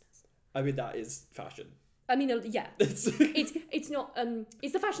for listeners. I mean, that is fashion. I mean, yeah. It's not,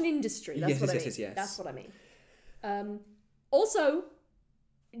 it's the fashion industry. That's what I mean. Yes. That's what I mean. Also,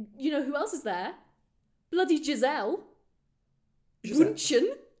 you know who else is there? Bloody Giselle. Bundchen.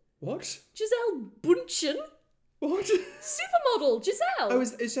 What? Giselle Bundchen. What? Supermodel Giselle. Oh,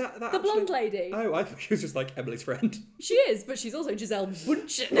 is that the actually... blonde lady. Oh, I thought she was just like Emily's friend. She is, but she's also Giselle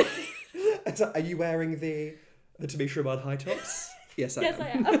Bundchen. Are you wearing the Tamisha Ahmad high tops? Yes, I Yes,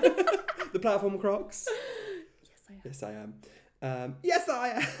 am. I am. The platform Crocs? Yes, I am. Yes, I am. Yes, I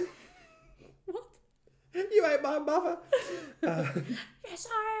am. What? You ain't my mother. Yes,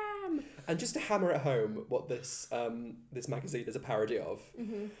 I am. And just to hammer at home what this magazine is a parody of,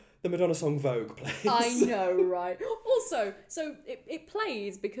 the Madonna song Vogue plays. I know, right? Also, so it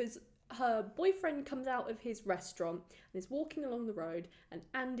plays because her boyfriend comes out of his restaurant and is walking along the road, and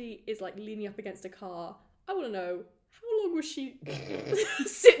Andy is like leaning up against a car. I want to know, how long was she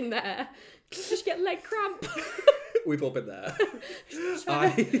sitting there? Did she get leg cramp? We've all been there.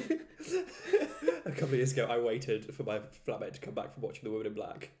 A couple of years ago, I waited for my flatmate to come back from watching The Woman in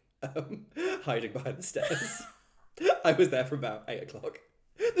Black, hiding behind the stairs. I was there for about 8 o'clock.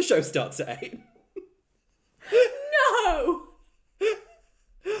 The show starts at 8. No!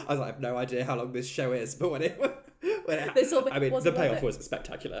 I was like, I have no idea how long this show is, but when it This all I mean, was the it worth payoff it? was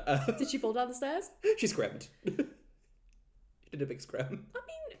spectacular. Did she fall down the stairs? She screamed. She did a big scream. I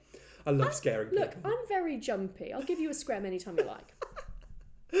mean, I love scaring look, people. I'm very jumpy. I'll give you a scram anytime you like.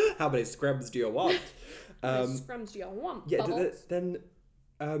 How many screams do you want? How many scrams do you want? Yeah, Bubbles? then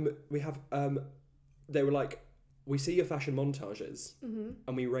we have they were like, we see your fashion montages,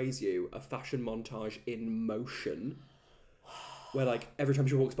 and we raise you a fashion montage in motion, where like every time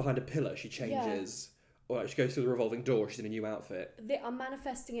she walks behind a pillar, she changes, or like she goes through the revolving door, she's in a new outfit. I'm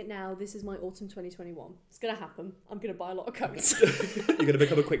manifesting it now. This is my autumn 2021. It's gonna happen. I'm gonna buy a lot of coats. You're gonna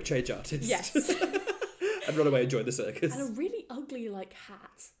become a quick change artist. Yes. And run away and join the circus. And a really ugly like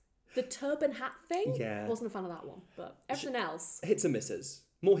hat. The turban hat thing. Yeah. Wasn't a fan of that one, but everything else. Hits and misses.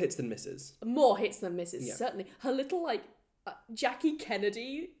 More hits than misses. More hits than misses, Yeah. certainly. Her little like Jackie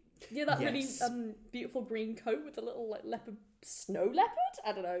Kennedy. Yeah, that Yes. really beautiful green coat with a little like leopard, snow leopard.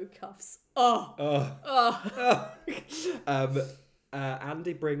 I don't know, cuffs. Oh.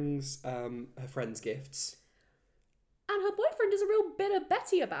 Andy brings her friends gifts. And her boyfriend is a real bitter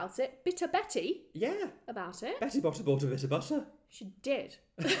Betty about it. Bitter Betty Yeah. about it. Betty Botter bought a bit of butter. She did.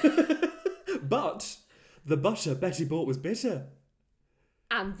 But the butter Betty bought was bitter.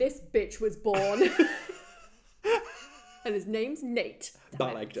 And this bitch was born. And his name's Nate.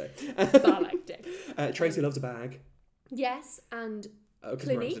 Balag day. Balak Day. Tracy loves a bag. Yes, and Because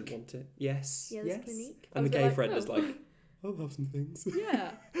Miranda Clinique. didn't want it. Yes. Yeah, there's yes. Clinique. I And the was gay like, friend oh. is like, I'll have some things.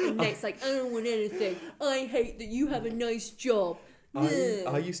 yeah. And Nate's like, I don't want anything. I hate that you have a nice job.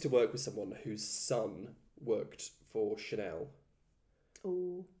 I used to work with someone whose son worked for Chanel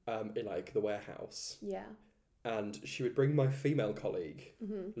Oh, in like the warehouse. yeah. And she would bring my female colleague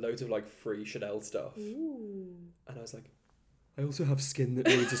loads of like free Chanel stuff. Ooh. And I was like, I also have skin that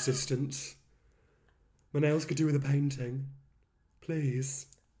needs assistance. My nails could do with a painting. Please.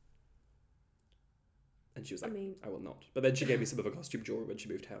 And she was like, I will not. But then she gave me some of her costume jewelry when she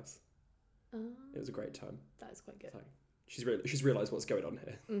moved house. It was a great time. That is quite good. Like, she's realised what's going on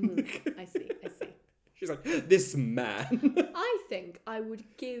here. I see. She's like, this man. I think I would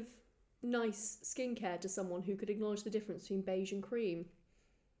give nice skincare to someone who could acknowledge the difference between beige and cream.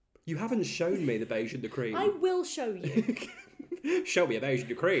 You haven't shown me the beige and the cream. I will show you. Show me a beige and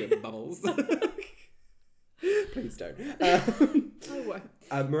the cream, Bubbles. Please don't. I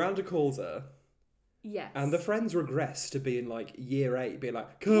won't. Miranda calls her. Yes. And the friends regress to being like year 8, being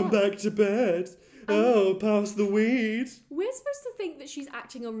like, come back to bed. Oh, pass the weed. We're supposed to think that she's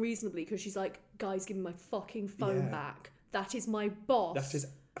acting unreasonably because she's like, guys, give me my fucking phone Yeah. back. That is my boss. That is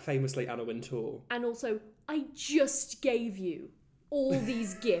famously Anna Wintour. And also, I just gave you all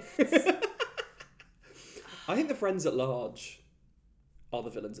these gifts. I think the friends at large are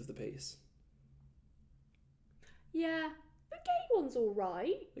the villains of the piece. Yeah. The gay one's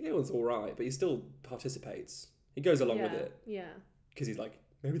alright. The gay one's alright, but he still participates. He goes along with it. Yeah. Because he's like,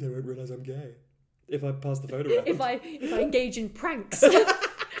 maybe they won't realise I'm gay. If I pass the phone around. If I engage in pranks.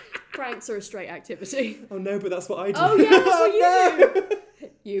 Pranks are a straight activity. Oh no, but that's what I do. Oh yeah, that's what you do.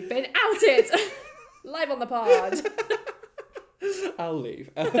 You've been outed. Live on the pod. I'll leave.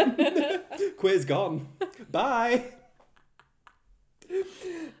 Quiz gone. Bye.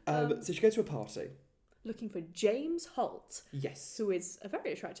 So she goes to a party. Looking for James Holt, Yes. who is a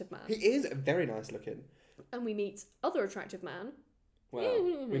very attractive man. He is very nice looking. And we meet other attractive man. Well,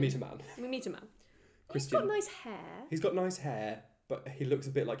 we meet a man. We meet a man. Christian. He's got nice hair. He's got nice hair, but he looks a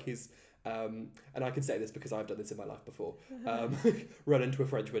bit like he's, and I can say this because I've done this in my life before, run into a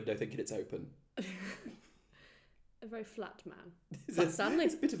French window thinking it's open. A very flat man. It's But Stanley. a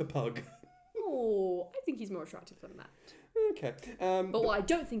bit of a pug. Oh, I think he's more attractive than that. Okay. But what I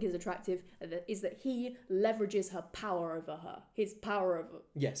don't think is attractive is that he leverages her power over her. His power over...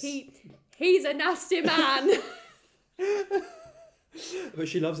 Yes. He's a nasty man. But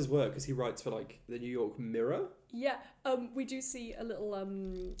she loves his work because he writes for like the New York Mirror. Yeah, we do see a little,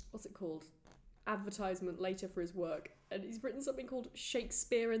 what's it called? Advertisement later for his work. And he's written something called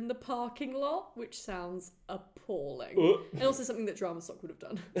Shakespeare in the Parking Lot, which sounds appalling. And also something that Drama Stock would have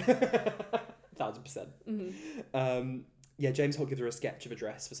done. 1,000%. Yeah, James Holt gives her a sketch of a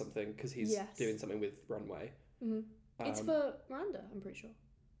dress for something because he's doing something with Runway. It's for Miranda, I'm pretty sure.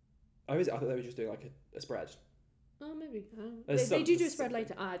 Oh, is it? I thought they were just doing like a spread. Oh, maybe. I don't know. There's They do a there's spread something.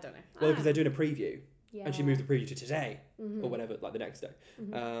 later. I don't know. Well, because they're doing a preview. Yeah. And she moved the preview to today or whatever, like the next day.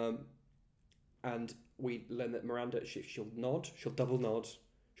 And we learn that Miranda, she'll nod, she'll double nod,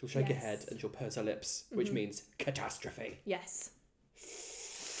 she'll shake her head, and she'll purse her lips, which means catastrophe. Yes.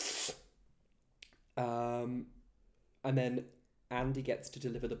 And then Andy gets to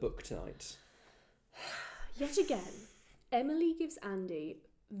deliver the book tonight. Yet again, Emily gives Andy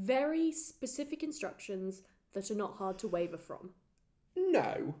very specific instructions that are not hard to waver from.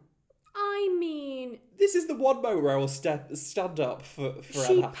 No. I mean... This is the one moment where I will stand up for She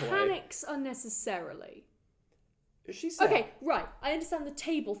Anne Hathaway. panics unnecessarily. She said... Okay, right. I understand the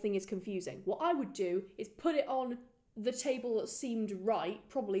table thing is confusing. What I would do is put it on the table that seemed right,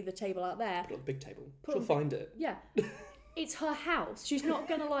 probably the table out there. Put it on the big table. Put She'll on- find it. Yeah. It's her house. She's not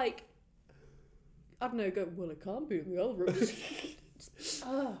gonna, like... I don't know, go, well, it can't be in the other room.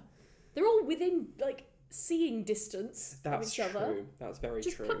 They're all within, like, seeing distance That's of each other. true. That's very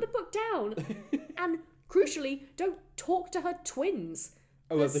Just true. put the book down. And, crucially, don't talk to her twins.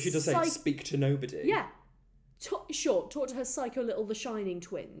 Oh, well, Her she does say, psych- speak to nobody. Yeah. Sure, talk to her psycho little The Shining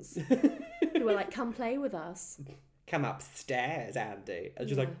twins. Who are like, come play with us. Come upstairs, Andy. And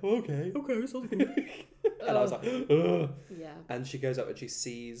she's Yeah. like, okay. Okay, sounds good. And I was like, ugh. Yeah. And she goes up and she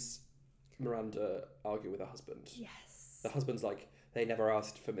sees Miranda argue with her husband. Yes. The husband's like, they never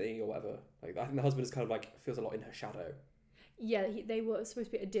asked for me or whatever. Like, I think the husband is kind of like, feels a lot in her shadow. Yeah, they were supposed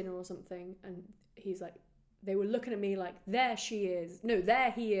to be at a dinner or something, and he's like, they were looking at me like, there she is. No,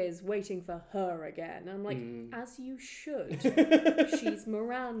 there he is, waiting for her again. And I'm like, as you should. She's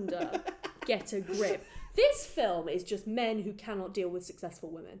Miranda. Get a grip. This film is just men who cannot deal with successful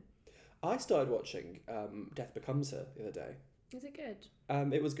women. I started watching Death Becomes Her the other day. Is it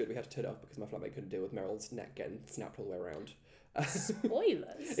good? It was good. We had to turn it off because my flatmate couldn't deal with Meryl's neck getting snapped all the way around.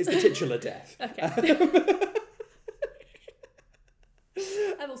 Spoilers. It's the titular death. Okay.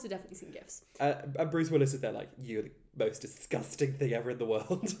 I've also definitely seen GIFs. And Bruce Willis is there like, you're the most disgusting thing ever in the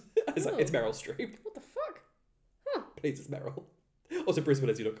world. It's like, it's Meryl Streep. What the fuck? Huh. Please, it's Meryl. Also, Bruce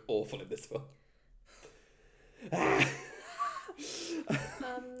Willis, you look awful in this film.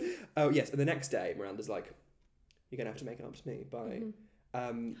 Oh, yes, and the next day, Miranda's like, you're going to have to make it up to me. Bye.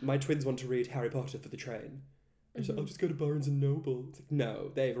 My twins want to read Harry Potter for the train. And she's like, I'll just go to Barnes & Noble. It's like,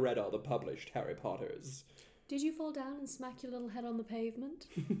 no, they've read all the published Harry Potters. Did you fall down and smack your little head on the pavement?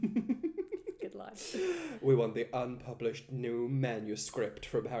 Good line. We want the unpublished new manuscript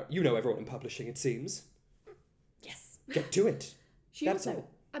from Harry... You know everyone in publishing, it seems. Yes. Get to it. She That's also, all.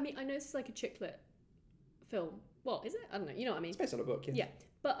 I mean, I know this is like a chick lit film. Well, is it? I don't know. You know what I mean? It's based on a book, yeah. Yeah.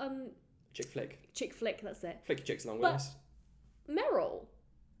 But, Chick flick. chick flick, that's it. Flicky chicks along But- with us. Meryl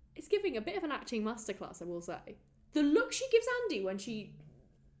is giving a bit of an acting masterclass, I will say. The look she gives Andy when she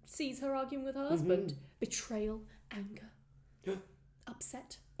sees her arguing with her husband. Betrayal, anger,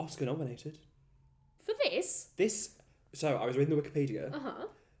 upset. Oscar nominated. For this? This... So, I was reading the Wikipedia. Uh-huh.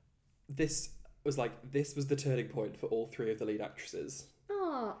 This was the turning point for all three of the lead actresses.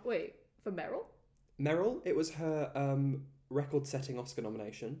 Ah, wait. For Meryl? Meryl, it was her record-setting Oscar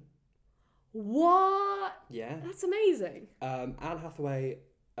nomination. What? Yeah. That's amazing. Anne Hathaway,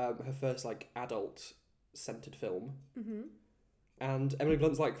 her first adult-centered film, and Emily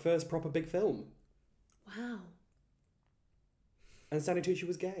Blunt's first proper big film. Wow. And Stanley Tucci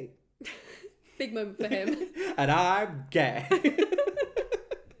was gay, Big moment for him. and I'm gay.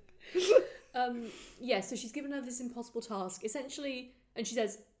 Yeah, so she's given her this impossible task, essentially, and she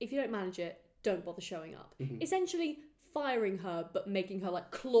says, if you don't manage it, don't bother showing up. Essentially, firing her, but making her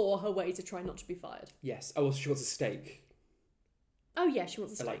claw her way to try not to be fired. Yes. Oh, well, she wants a steak Oh yeah, she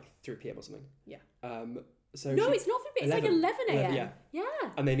wants a at steak. 3 p.m. or something. Yeah. So No, she- it's not 3 p.m. It's like 11 a.m. Yeah. Yeah.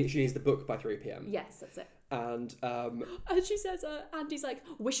 And then she needs the book by 3 p.m. Yes, that's it. And And she says, Andy's like,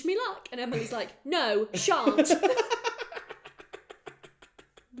 wish me luck. And Emily's like, no, shan't.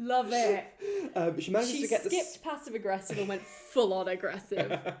 Love it. she manages She to get skipped passive aggressive and went full on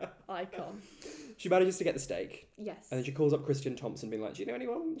aggressive. Icon. She manages to get the steak. Yes. And then she calls up Christian Thompson, being like, do you know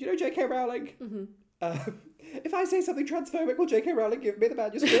anyone? Do you know J.K. Rowling? If I say something transphobic, will J.K. Rowling give me the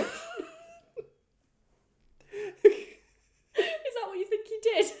manuscript? Is that what you think he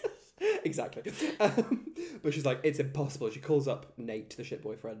did? Exactly. But she's like, it's impossible. She calls up Nate, the shit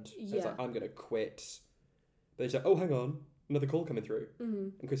boyfriend. And he's Yeah. like, I'm going to quit. But she's like, oh, hang on. Another call coming through.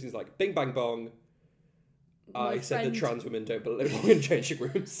 And Christian's like, bing, bang, bong. I said that trans women don't belong in changing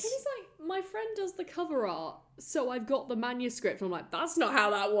rooms. And he's like, my friend does the cover art, so I've got the manuscript. And I'm like, that's not how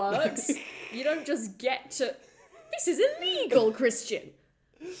that works. You don't just get to... This is illegal, Christian.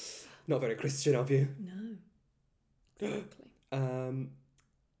 Not very Christian of you. No. Exactly.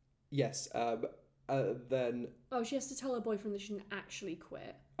 Yes. Then... Oh, she has to tell her boyfriend that she didn't actually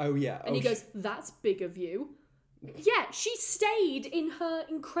quit. Oh, yeah. And he goes, that's big of you. Yeah, she stayed in her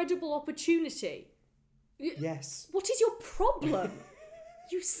incredible opportunity. Yes. What is your problem?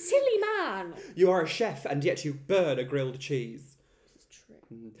 You silly man. You are a chef, and yet you burn a grilled cheese. This is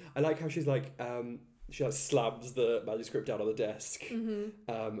true. I like how she's like, she like slams the manuscript down on the desk. Mm-hmm.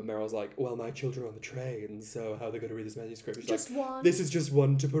 And Meryl's like, well, my children are on the train, so how are they going to read this manuscript? She's Just like, one. this is just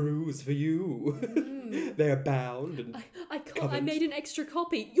one to peruse for you. They are bound and I can't. I covered. made an extra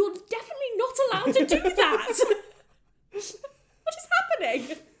copy. You're definitely not allowed to do that. What is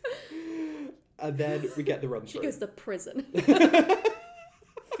happening? And then we get the run She through. goes to prison.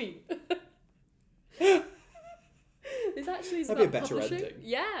 Feet. This actually is That'd be about a better publishing. ending.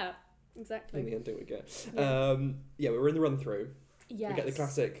 Yeah, In exactly. the ending we get. Yeah. Yeah, we're in the run through. Yes. We get the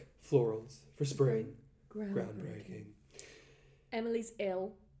classic florals for spring. Groundbreaking. Groundbreaking. Emily's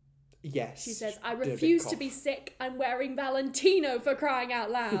ill. Yes. She says, I Did a big refuse to cough. be sick. I'm wearing Valentino for crying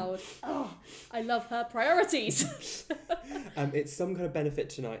out loud. Oh, I love her priorities. It's some kind of benefit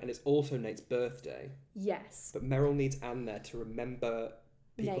tonight, and it's also Nate's birthday. Yes. But Meryl needs Anne there to remember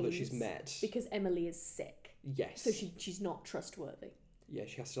people that she's Names. met. Because Emily is sick. Yes. So she's not trustworthy. Yeah,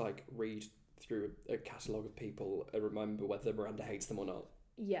 she has to like read through a catalogue of people and remember whether Miranda hates them or not.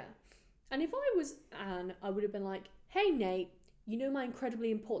 Yeah. And if I was Anne, I would have been like, hey, Nate, you know my incredibly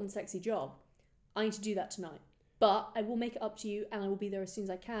important sexy job. I need to do that tonight. But I will make it up to you and I will be there as soon as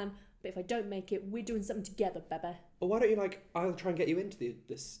I can. But if I don't make it, we're doing something together, baby. Or why don't you like, I'll try and get you into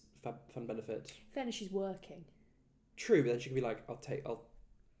this fun benefit. Fairness, she's working. True, but then she can be like, I'll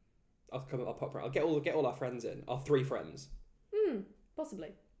come, I'll pop around. I'll get all our friends in. Our 3 friends. Possibly.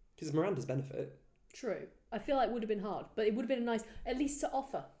 Because it's Miranda's benefit. True. I feel like it would have been hard, but it would have been nice, at least to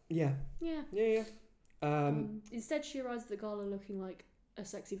offer. Yeah. Yeah. Yeah. Instead, she arrives at the gala looking like a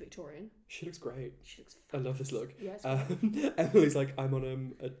sexy Victorian. She looks great. She looks I love this look. Yes. Emily's like, I'm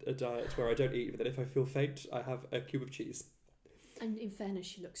on a diet where I don't eat, but then if I feel faint, I have a cube of cheese. And in fairness,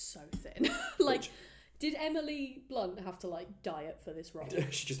 she looks so thin. Like, Which- did Emily Blunt have to like diet for this role?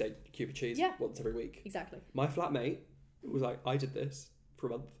 She just ate a cube of cheese Yeah. once every week. Exactly. My flatmate was like, I did this for a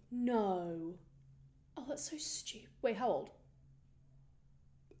month. No. Oh, that's so stupid. Wait, how old?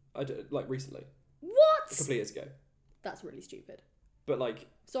 I did, like recently, a What? couple of years ago. That's really stupid. But like,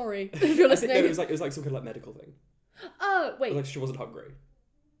 Sorry if you're I think listening. it was like some kind of like medical thing. Oh, wait. Like she wasn't hungry.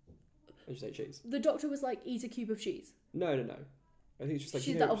 I just ate cheese. The doctor was like, eat a cube of cheese. No. I think it's just like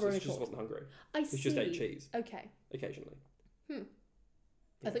She did no, that over she a just court. wasn't hungry. I She see. just ate cheese Okay. occasionally.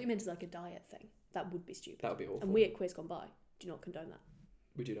 I thought you meant as like a diet thing. That would be stupid. That would be awful. And we at Quiz Gone By do not condone that.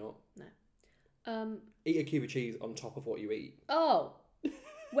 We do not No. eat a cube of cheese on top of what you eat. Oh.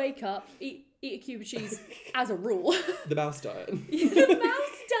 Wake up, eat a cube of cheese as a rule. The mouse diet. The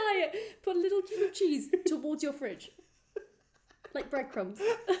mouse diet. Put a little cube of cheese towards your fridge. Like breadcrumbs.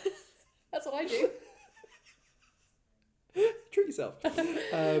 That's what I do. Treat yourself.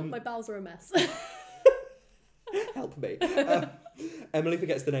 My bowels are a mess. Help me. Emily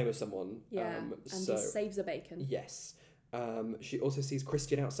forgets the name of someone. Yeah. And so he saves a bacon. yes. She also sees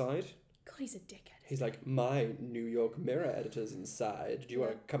Christian outside. God, he's a dickhead. He's like, my New York Mirror editor's inside. Do you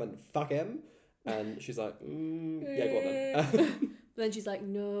want to come and fuck him? And she's like, yeah, go on then. But then she's like,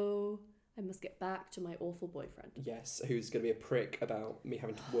 no, I must get back to my awful boyfriend. Yes, who's going to be a prick about me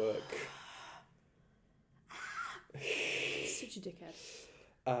having to work. Such a dickhead.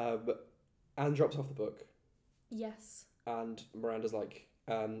 Anne drops off the book, Yes. and Miranda's like,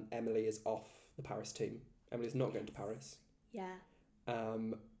 Emily is off the Paris team. Emily's not going to Paris. Yeah.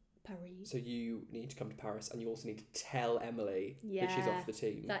 Paris. So you need to come to Paris, and you also need to tell Emily that she's Yeah, off the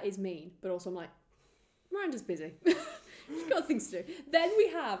team. That is mean, but also I'm like, Miranda's busy. She's got things to do. Then we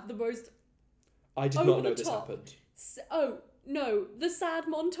have the most... I did over not the know this top. happened. Oh, no, the sad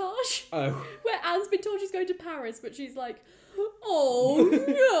montage. Oh. Where Anne's been told she's going to Paris, but she's like, oh,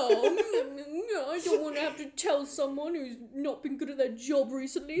 no, I don't want to have to tell someone who's not been good at their job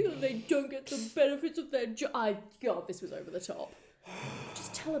recently that they don't get the benefits of their job. God, this was over the top.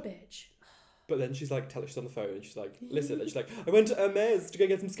 Just tell a bitch. But then she's like, she's on the phone, and she's like, listen, and she's like, I went to Hermes to go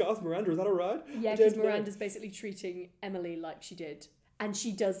get some scarves, Miranda, is that alright? Yeah, I because don't know." Miranda's basically treating Emily like she did. And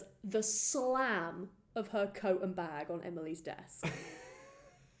she does the slam of her coat and bag on Emily's desk.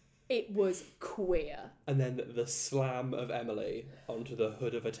 It was queer. And then the slam of Emily onto the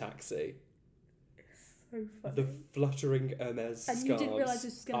hood of a taxi. So funny. The fluttering Hermes And scarves. you didn't realise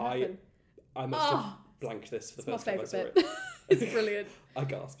this was going to happen. I must have blanked this for the It's my first time I favourite saw bit. it. It's brilliant. I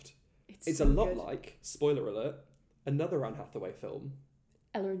gasped. It's so a lot good. like, spoiler alert, another Anne Hathaway film,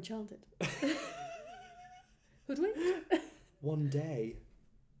 Ella Enchanted. Hoodwinked? One Day,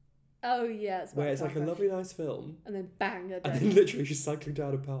 Oh, yeah. It's where it's like a Crash. lovely, nice film, And then bang, they're and dead. then literally she's cycling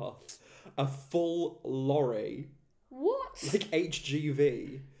down a path. A full lorry, What? like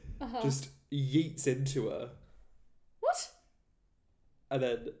HGV, Uh-huh. just yeets into her. What? And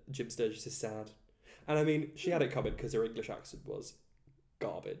then Jim Sturgis is sad. And I mean, she had it coming because her English accent was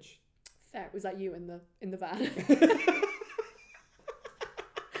garbage. Fair. Was that you in the van?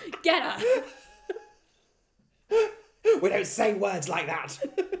 Get her. We don't say words like that.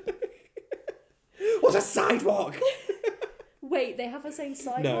 What a sidewalk! Wait, they have her saying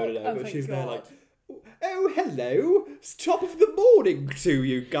sidewalk? No, Oh, but thank she's there God. like, oh, hello. It's top of the morning to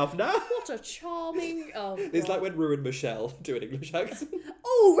you, governor. What a charming... Oh, It's God. like when Rue and Michelle do an English accent.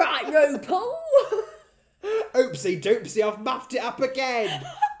 All right, RuPaul. Oopsie doopsie, I've muffed it up again.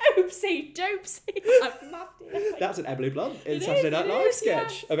 Oopsie doopsie. I've muffed it. That's an Emily Blunt in It Saturday is, Night it Live is,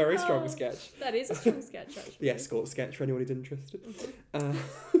 sketch. yes. A very strong Oh. sketch. That is a strong sketch, actually. The escort sketch for anyone who's interested. Mm-hmm.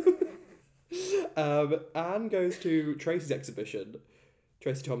 Anne goes to Tracy's exhibition.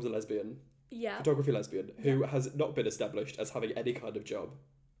 Tracy Tom's a lesbian, Yeah. photography lesbian, who has not been established as having any kind of job.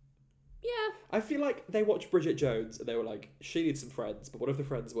 Yeah. I feel like they watched Bridget Jones and they were like, she needs some friends, but one of the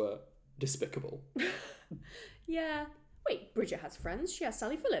friends were despicable. Yeah. Wait, Bridget has friends. She has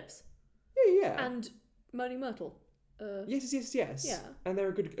Sally Phillips. Yeah. And Moaning Myrtle. Yes. Yeah. And they're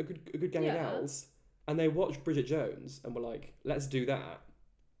a good gang of Yeah. gals. And they watched Bridget Jones and were like, let's do that.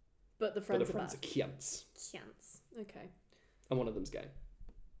 But the But friends the friends are are cunts. Chance. Okay. And one of them's gay.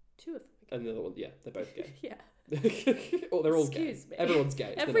 Two of them. And the other one, yeah, they're both gay. Yeah. Oh, they're all Excuse gay. me. Everyone's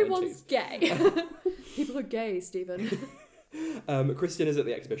gay. It's Everyone's the gay. People are gay, Stephen. 90s. Christian is at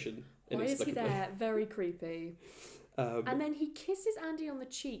the exhibition. Why is he inexplicably. there? Very creepy. And then he kisses Andy on the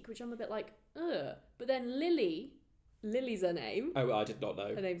cheek, which I'm a bit like, ugh. But then Lily's her name. Oh, I did not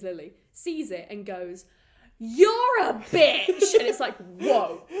know. Her name's Lily. Sees it and goes, "You're a bitch!" And it's like,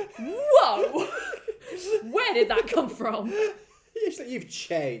 whoa. Where did that come from? It's like, you've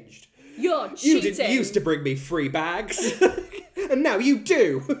changed. You're You cheating. didn't used to bring me free bags. And now you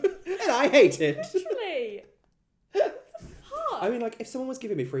do. And I hate it. Actually. I mean, like, if someone was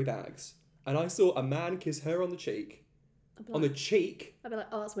giving me free bags and I saw a man kiss her on the cheek, on the cheek, I'd be like,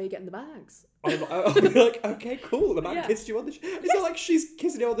 oh, that's where you're getting the bags. I'd be like, okay, cool, the man Yeah. kissed you on the cheek. It's not like she's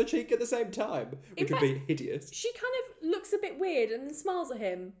kissing you on the cheek at the same time, In which would be hideous. She kind of looks a bit weird and then smiles at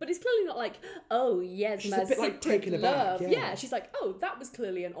him, but it's clearly not like, oh, yes, She's my a bit, like, secret taken aback, love. yeah. She's like, oh, that was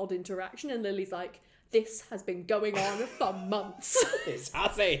clearly an odd interaction. And Lily's like, this has been going on for months. It's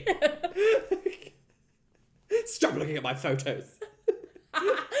hussy. Stop looking at my photos.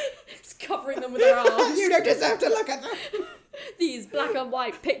 Just covering them with her arms. You don't deserve to look at them. These black and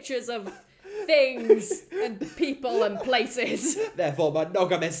white pictures of things and people and places. Therefore,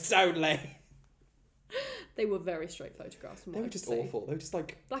 monogamists only. They were very straight photographs. From They what were I just could see. awful. They were just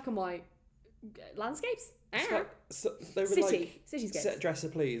like, Black and white landscapes. just like they were like, Cityscapes. set dresser,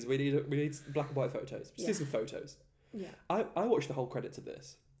 please. We need black and white photos. Just do some photos. Yeah. I watched the whole credits of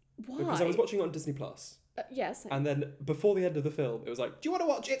this Why? because I was watching it on Disney Plus, Yes. and then before the end of the film, it was like, "Do you want to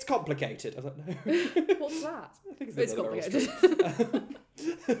watch? It's complicated." I was like, "No." What's that? I think It's another complicated.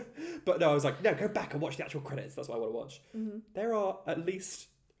 But no, I was like, "No, go back and watch the actual credits. That's what I want to watch." Mm-hmm. There are at least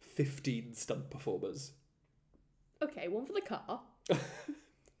 15 stunt performers. Okay, one for the car.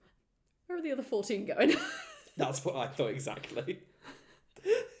 Where are the other 14 going? That's what I thought exactly.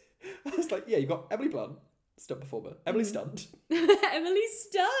 I was like, "Yeah, you got Emily Blunt, stunt performer, Emily Stunt, Emily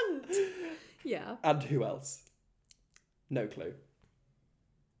Stunt. Yeah. and who else? No clue."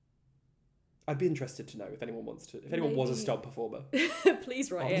 I'd be interested to know if anyone wants to. If anyone was a Maybe- stunt performer.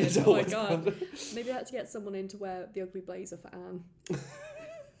 Please write on in. this Oh my whole god. Maybe I had to get someone in to wear the ugly blazer for Anne.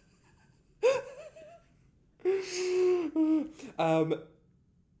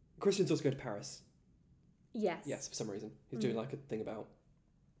 Christian's also going to Paris. Yes. Yes, for some reason. He's doing like a thing about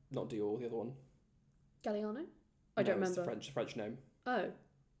not Dior, the other one. Galliano? I don't No, it's remember. the French name. Oh,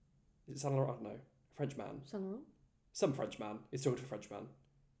 Is it Saint Laurent? I don't know. French man. Saint Laurent? Some French man. He's talking to a French man.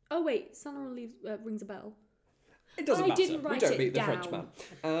 Oh wait, Saint Laurent rings a bell. It doesn't I matter. didn't We write don't it meet the down. French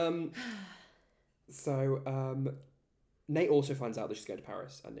man. So Nate also finds out that she's going to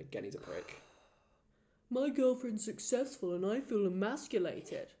Paris, and again he's a prick. My girlfriend's successful and I feel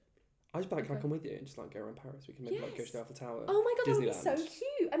emasculated. I just be like, can I Okay. come with you and just like go around Paris? We can maybe like go Yes. to the Eiffel Tower. Oh my god, that would be so Disneyland.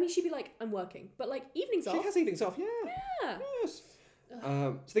 cute. I mean, she'd be like, I'm working, but like evenings She off. has evenings off, yeah. Yeah. Yes.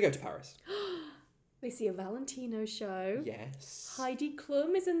 So they go to Paris. They see a Valentino show. Yes. Heidi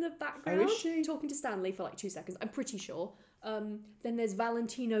Klum is in the background Oh, is she? talking to Stanley for like 2 seconds. I'm pretty sure. Then there's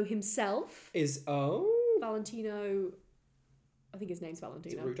Valentino himself. Valentino, I think his name's Is it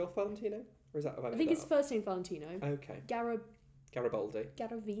Valentino. Rudolph Valentino? Or is that have I I made think that his up? first name's Valentino. Okay. Garibaldi.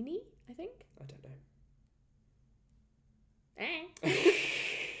 Garavini, I think. I don't know.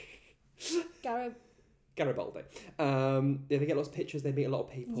 Garibaldi. Yeah, they get lots of pictures, they meet a lot of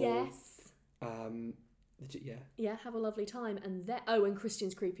people. Yes. Yeah. Yeah, have a lovely time. And then, and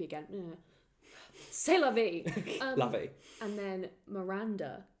Christian's creepy again. C'est la vie. Lovey. And then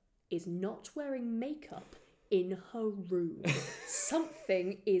Miranda is not wearing makeup in her room.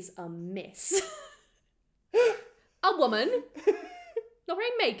 Something is amiss. A woman not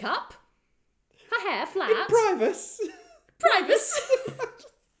wearing makeup, her hair flat. Privacy.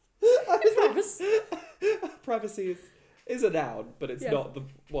 Privacy is a noun, but it's not the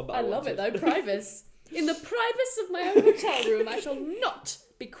one that I love it wanted. though, privacy. In the privacy of my own hotel room, I shall not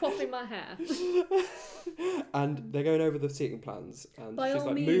be quaffing my hair. And they're going over the seating plans, and By she's all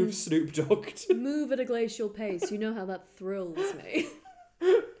like, means. move Snoop Dogg. Move at a glacial pace. You know how that thrills me.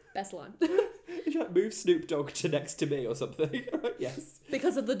 Best line. She's like, move Snoop Dogg to next to me or something. Yes.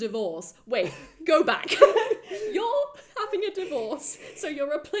 Because of the divorce. Wait, go back. You're having a divorce, so you're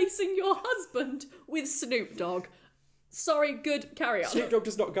replacing your husband with Snoop Dogg. Sorry, good, carry on. Snoop Dogg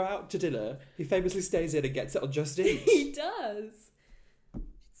does not go out to dinner. He famously stays in and gets it on Just Eat. He does.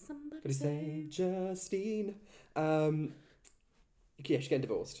 Somebody But he say, Justine. Yeah, she's getting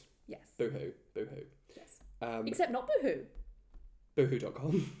divorced. yes. Boo-hoo. Yes. Um, Except not boohoo.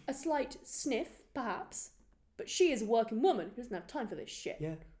 Boohoo.com. A slight sniff, perhaps, but she is a working woman who doesn't have time for this shit.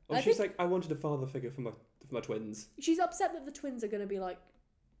 Yeah. Well, I she's think- like, I wanted a father figure for my twins. She's upset that the twins are going to be like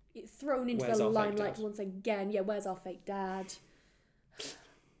thrown into Where's the our fake limelight dad? once again. Yeah, where's our fake dad?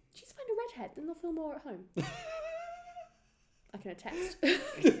 She's find a redhead, then they'll feel more at home. I can attest.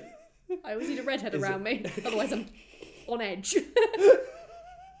 I always need a redhead Is around me, otherwise I'm on edge.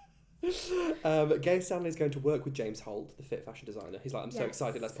 Gay Stanley's going to work with James Holt, the fit fashion designer. He's like, I'm so Yes.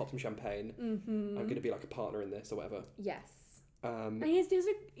 excited, let's pop some champagne. Mm-hmm. I'm going to be like a partner in this or whatever. Yes. Um, And he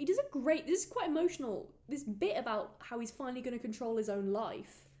does a great, this is quite emotional, this bit about how he's finally going to control his own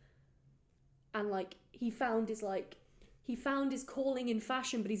life. And like, he found his calling in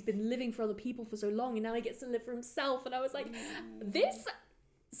fashion, but he's been living for other people for so long, and now he gets to live for himself. And I was like,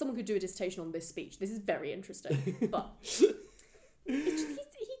 someone could do a dissertation on this speech. This is very interesting. But he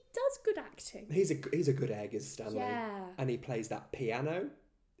does good acting. he's a good egg, is Stanley. Yeah. And he plays that piano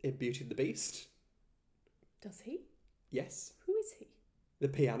in Beauty and the Beast. Does he? Yes. Who is he? The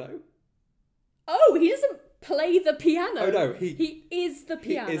piano. Oh, he doesn't play the piano. Oh no, he is the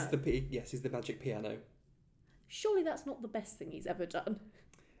piano. He is yes, he's the magic piano. Surely that's not the best thing he's ever done.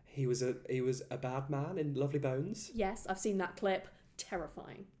 He was a bad man in Lovely Bones. Yes, I've seen that clip.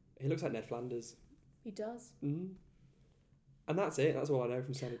 Terrifying. He looks like Ned Flanders. He does. Mm. And that's it. That's all I know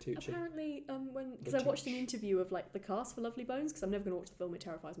from Stanley Tucci. Apparently, because I watched an interview of like the cast for Lovely Bones, because I'm never going to watch the film, it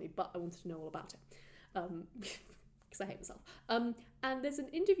terrifies me, but I wanted to know all about it. Because I hate myself. And there's an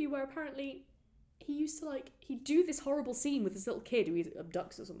interview where apparently he used to he'd do this horrible scene with this little kid who he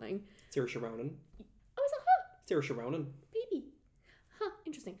abducts or something. Saoirse Ronan. Oh, is that her? Saoirse Ronan. Baby. Huh,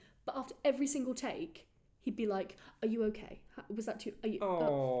 interesting. But after every single take, he'd be like, "Are you okay? Was that too? Are you?"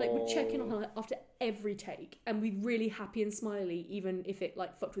 Would check in on her after every take, and be really happy and smiley, even if it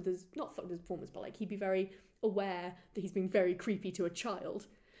not fucked with his performance, but he'd be very aware that he's being very creepy to a child.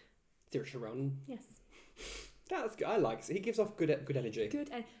 Saoirse Ronan. Yes. That's good. I like it. He gives off good energy. Good,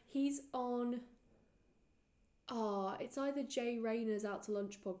 and he's on. It's either Jay Rayner's Out to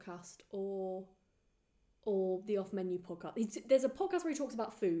Lunch podcast or the Off Menu podcast. There's a podcast where he talks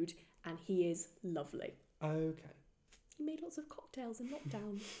about food, and he is lovely. Okay. He made lots of cocktails in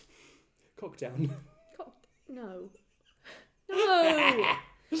lockdown. Cockdown. No.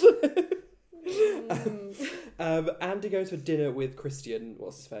 Andy goes for dinner with Christian,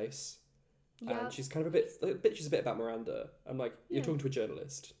 what's his face? Yeah. And she's kind of bitches a bit about Miranda. I'm like, you're Yeah. talking to a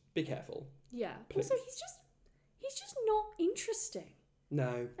journalist. Be careful. Yeah. Please. Also, he's just not interesting.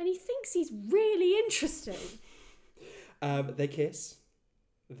 No. And he thinks he's really interesting. They kiss.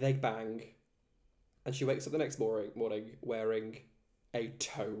 They bang. And she wakes up the next morning wearing a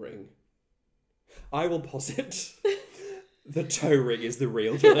toe ring. I will posit the toe ring is the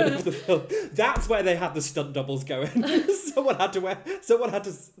real villain of the film. That's where they had the stunt doubles going. Someone had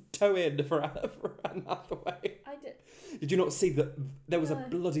to toe in for Anne Hathaway. I did. Did you not see that there was a No.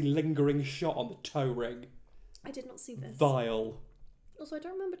 bloody lingering shot on the toe ring? I did not see this. Vile. Also, I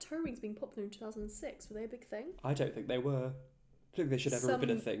don't remember toe rings being popular in 2006. Were they a big thing? I don't think they were. I don't think they should ever have been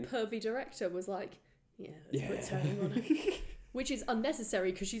a thing. Some pervy director was like, let's put Yeah. toe ring on it. Which is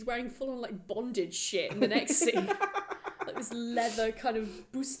unnecessary because she's wearing full on bondage shit in the next scene. This leather kind of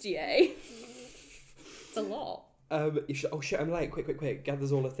bustier. It's a lot. Oh shit, I'm late. Quick.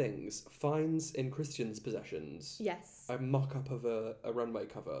 Gathers all the things. Finds in Christian's possessions Yes. a mock-up of a runway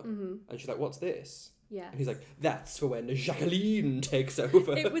cover. Mm-hmm. And she's like, what's this? Yeah. And he's like, that's for when Jacqueline takes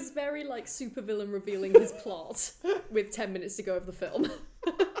over. It was very supervillain revealing his plot with 10 minutes to go of the film.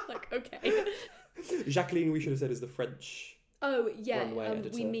 Okay. Jacqueline, we should have said, is the French. Oh, yeah. Runway We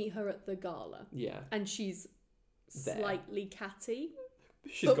editor. meet her at the gala. Yeah. And she's There. slightly catty.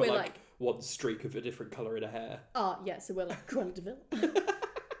 She's But got we're like one streak of a different colour in her hair. yeah, so we're like Cruella de Vil.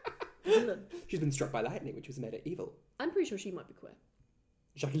 Villain. She's been struck by lightning, which was made her evil. I'm pretty sure she might be queer.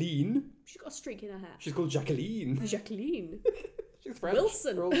 Jacqueline. She's got a streak in her hair. She's called Jacqueline. Jacqueline. She's French.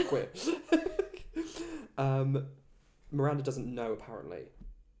 Wilson. We're all queer. Miranda doesn't know, apparently.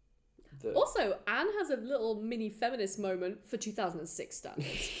 Also, Anne has a little mini feminist moment for 2006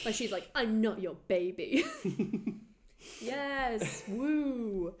 standards. Like, she's like, I'm not your baby. Yes,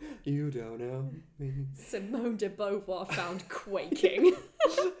 woo. You don't know me. Simone de Beauvoir found quaking.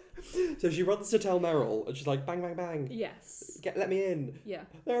 So she runs to tell Meryl, and she's like, bang, bang, bang. Yes. Let me in. Yeah.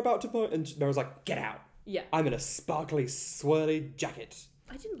 They're about to fight. And Meryl's like, get out. Yeah. I'm in a sparkly, swirly jacket.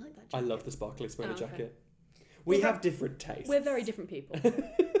 I didn't like that I jacket. love the sparkly, swirly okay. jacket. We have different tastes. We're very different people.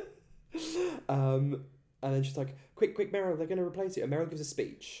 And then she's like, quick, Meryl, they're going to replace you. And Meryl gives a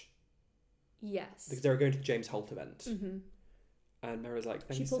speech. Yes. Because they're going to the James Holt event. Mm-hmm. And Meryl's like,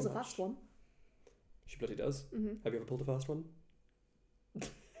 thank She you pulls so a much. fast one. She bloody does. Mm-hmm. Have you ever pulled a fast one?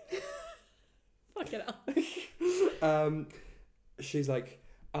 Fuck it up. She's like,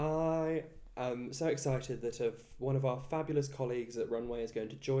 I am so excited that one of our fabulous colleagues at Runway is going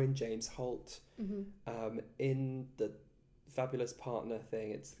to join James Holt in the fabulous partner thing.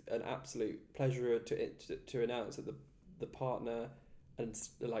 It's an absolute pleasure to announce that the partner, and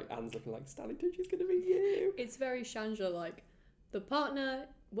like Anne's looking like, Stanley Tucci's going to be you. It's very Shangela like. The partner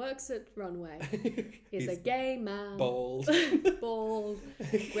works at Runway. Is a He's gay man. Bald. Bald.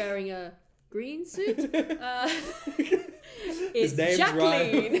 Wearing a green suit. His It's name's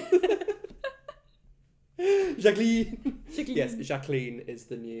Jacqueline. Jacqueline. Jacqueline. Yes, Jacqueline is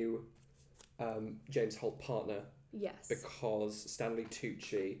the new James Holt partner Yes. because Stanley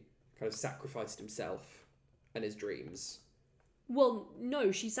Tucci kind of sacrificed himself and his dreams. Well,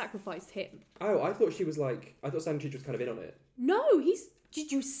 no, she sacrificed him. Oh, I thought Stanley Tucci was kind of in on it. No,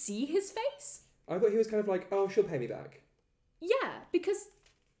 did you see his face? I thought he was kind of like, oh, she'll pay me back. Yeah, because,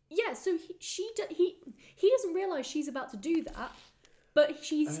 so he doesn't realise she's about to do that, but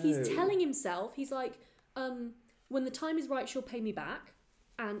he's telling himself, he's like, when the time is right, she'll pay me back.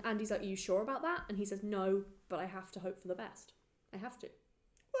 And Andy's like, are you sure about that? And he says, no, but I have to hope for the best. I have to.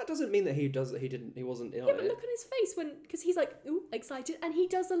 Well, that doesn't mean that he wasn't in on Yeah, but it. look at his face because he's like, ooh, excited. And he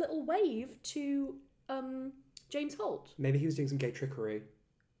does a little wave to James Holt. Maybe he was doing some gay trickery.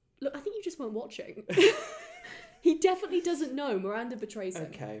 Look, I think you just weren't watching. He definitely doesn't know. Miranda betrays him.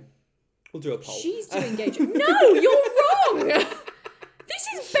 Okay. We'll do a poll. She's doing gay trickery. No, you're wrong! This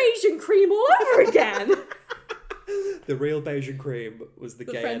is beige and cream all over again. The real beige and cream was the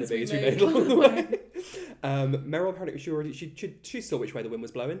gay friends we enemies we made made along the way. Meryl apparently she saw which way the wind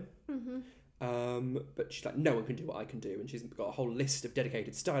was blowing. Mm-hmm. But she's like, no one can do what I can do, and she's got a whole list of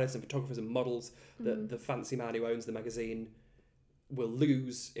dedicated stylists and photographers and models that the fancy man who owns the magazine will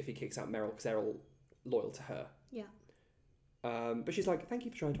lose if he kicks out Meryl because they're all loyal to her. Yeah. But she's like, thank you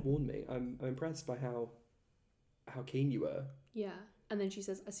for trying to warn me. I'm impressed by how keen you were. Yeah. And then she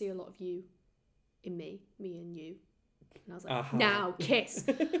says, I see a lot of you in me and you. And I was like, Uh-huh. now kiss.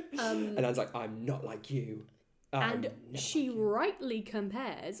 And Anne's like, I'm not like you. And she rightly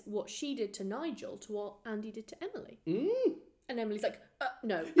compares what she did to Nigel to what Andy did to Emily. And Emily's like,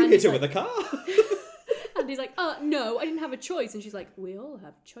 no. You hit her like, with a car. Andy's like, no, I didn't have a choice. And she's like, we all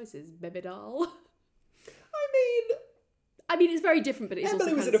have choices, baby doll. I mean, it's very different, but it's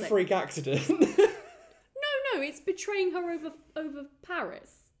Emily also was kind in of a freak accident. No, it's betraying her over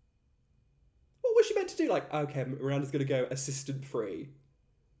Paris. What was she meant to do? Like, okay, Miranda's going to go assistant free.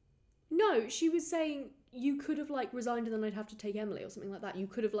 No, she was saying you could have like resigned and then I'd have to take Emily or something like that. You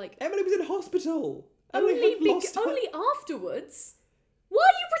could have like Emily was in hospital. only Only afterwards. Why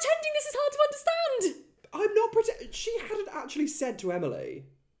are you pretending this is hard to understand? I'm not pretending. She hadn't actually said to Emily,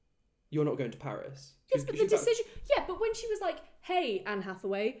 "You're not going to Paris." Yes, but the decision. Yeah, but when she was like, "Hey, Anne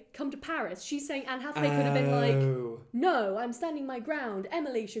Hathaway, come to Paris," she's saying Anne Hathaway could have been like, "No, I'm standing my ground.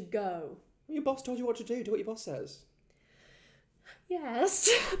 Emily should go." Your boss told you what to do. Do what your boss says. Yes,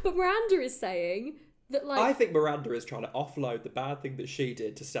 but Miranda is saying that like I think Miranda is trying to offload the bad thing that she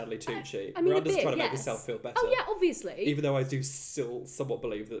did to Stanley Tucci. I mean, Miranda's a bit, trying to make yes. herself feel better. Oh yeah, obviously. Even though I do still somewhat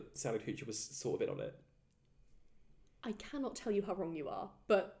believe that Stanley Tucci was sort of in on it. I cannot tell you how wrong you are,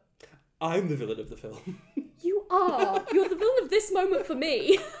 but I'm the villain of the film. you are. You're the villain of this moment for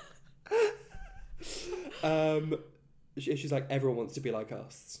me. She's like, everyone wants to be like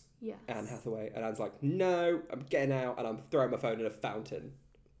us. Yes. Anne Hathaway. And Anne's like, no, I'm getting out and I'm throwing my phone in a fountain.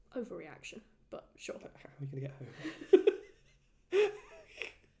 Overreaction, but sure. How are you going to get home?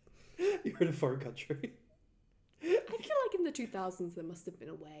 You're in a foreign country. I feel like in the 2000s there must have been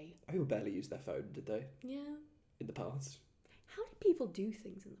a way. People barely used their phone, did they? Yeah. In the past. How do people do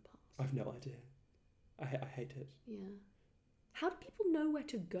things in the past? I've no idea. I hate it. Yeah. How do people know where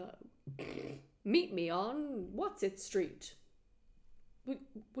to go? Meet me on what's it street? What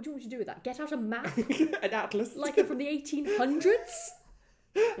do you want me to do with that? Get out a map? An atlas. Like from the 1800s?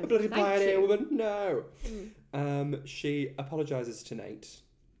 A bloody Thank pioneer you. woman. No. She apologises to Nate.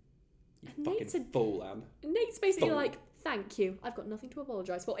 You And fucking Nate's fool, Anne. Nate's basically Fool. like, thank you. I've got nothing to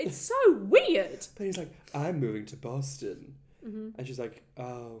apologise for. It's so weird. But he's like, I'm moving to Boston. Mm-hmm. And she's like,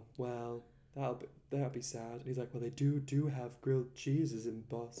 oh, well, that'll be sad. And he's like, well, they do have grilled cheeses in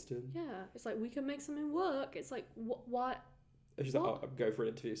Boston. Yeah, it's like, we can make something work. It's like, what? And she's like, What? oh, I'm going for an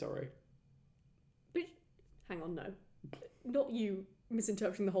interview, sorry. But, hang on, no. Not you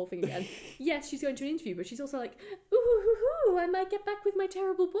misinterpreting the whole thing again. Yes, she's going to an interview, but she's also like, ooh, I might get back with my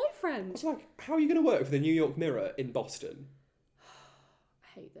terrible boyfriend. It's like, how are you going to work for the New York Mirror in Boston?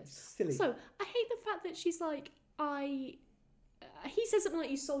 I hate this. Silly. So, I hate the fact that she's like, he says something like,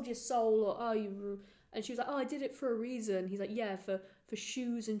 you sold your soul, or, oh, you... And she was like, oh, I did it for a reason. He's like, yeah, for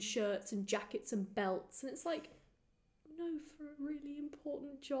shoes and shirts and jackets and belts. And it's like, no, for a really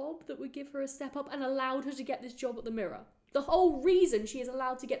important job that would give her a step up and allowed her to get this job at the Mirror. The whole reason she is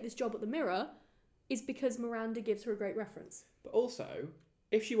allowed to get this job at the Mirror is because Miranda gives her a great reference. But also,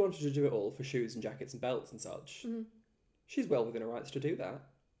 if she wanted to do it all for shoes and jackets and belts and such, she's well within her rights to do that.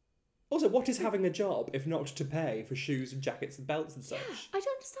 Also, what is having a job if not to pay for shoes and jackets and belts and such? I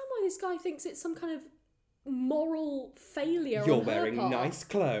don't understand why this guy thinks it's some kind of moral failure You're on her wearing part. nice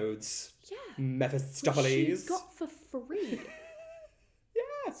clothes. Yeah. Mephistopheles. She got for free. Yeah.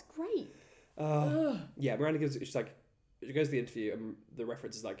 It's great. Yeah, Miranda she's like, she goes to the interview and the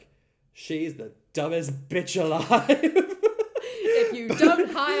reference is like, she's the dumbest bitch alive. If you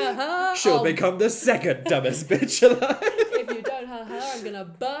don't hire her, She'll become the second dumbest bitch alive. If you don't hire her, I'm gonna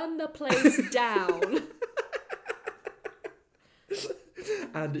burn the place down.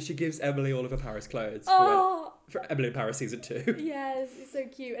 And she gives Emily all of her Paris clothes Oh, for Emily in Paris season 2. yes, it's so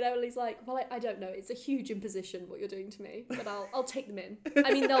cute. And Emily's like, well, I don't know. It's a huge imposition what you're doing to me, but I'll take them in.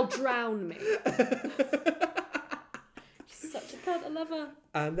 I mean, they'll drown me. She's such a cunt. I love her.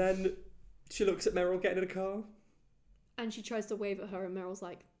 And then she looks at Meryl getting in a car. And she tries to wave at her, and Meryl's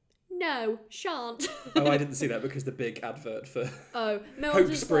like, no, shan't. Oh, I didn't see that because the big advert for Oh, Meryl Hope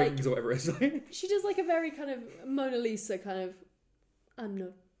just Springs or whatever it is. she does like a very kind of Mona Lisa kind of, I'm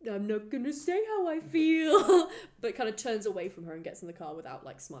not gonna say how I feel, but kind of turns away from her and gets in the car without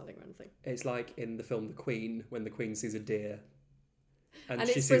like smiling or anything. It's like in the film The Queen, when the Queen sees a deer. And And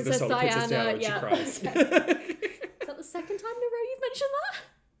she it's sees the Princess song of Princess Diana, Diana and yeah. she cries. Is that the second time in a row you've mentioned that?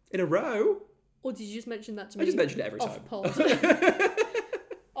 In a row? Or did you just mention that to me? I just mentioned it every time. Off pod.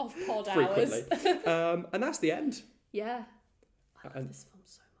 Off pod hours. Frequently. And that's the end. Yeah. I love And- this film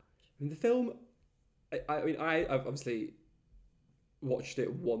so much. I mean, the film... I mean, I've obviously watched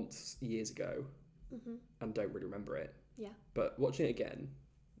it once years ago and don't really remember it. Yeah. But watching it again,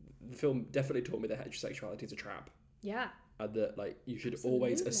 the film definitely taught me that heterosexuality is a trap. Yeah. And that, like, you should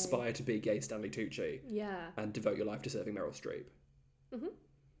always Absolutely. aspire to be gay Stanley Tucci Yeah. and devote your life to serving Meryl Streep.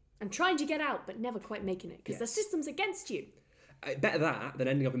 And trying to get out, but never quite making it, because the Yes. system's against you. Better that than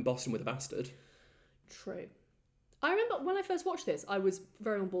ending up in Boston with a bastard. True. I remember when I first watched this, I was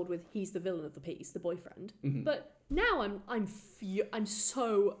very on board with he's the villain of the piece, the boyfriend. But now I'm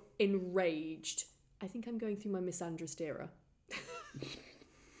so enraged. I think I'm going through my misandrist era.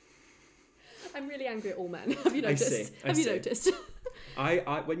 I'm really angry at all men. Have you noticed? I Have you see. noticed?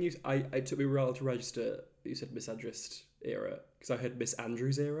 It took me a while to register that you said misandrist era because I heard Miss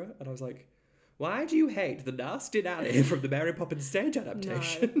Andrews era and I was like, why do you hate the nasty nanny from the Mary Poppins stage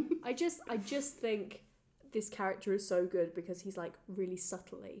adaptation? No. I just think this character is so good because he's like really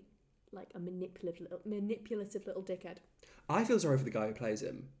subtly like a manipulative little dickhead. I feel sorry for the guy who plays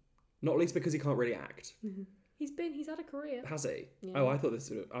him, not least because he can't really act. He's had a career. Has he? Yeah. Oh, I thought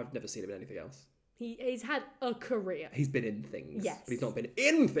I've never seen him in anything else. He's had a career. He's been in things, Yes. but he's not been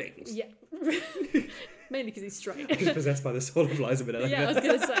in things. Yeah. Mainly because he's straight. He's possessed by the soul of Liza Minnelli. Yeah, I was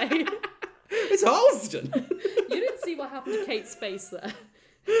gonna say. It's Halston. You didn't see what happened to Kate's face there.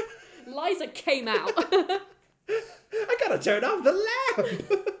 Liza came out. I gotta turn off the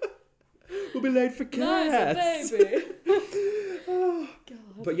lamp. We'll be late for cats. Liza, baby. Oh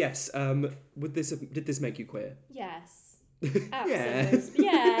God. But yes, did this make you queer? Yes. Yes. Absolutely.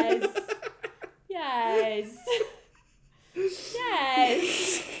 Yes. Yes.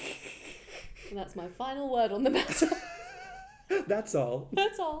 Yes. And that's my final word on the matter. That's all.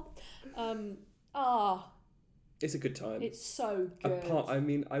 That's all. It's a good time. It's so good. I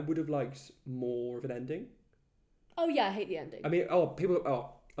mean, I would have liked more of an ending. Oh yeah, I hate the ending. I mean,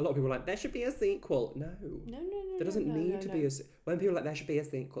 A lot of people are like, there should be a sequel. No. There doesn't need to be a... When people are like, there should be a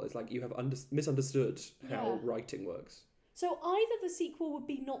sequel, it's like you have misunderstood how writing works. So either the sequel would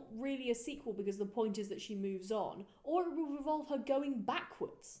be not really a sequel because the point is that she moves on, or it will involve her going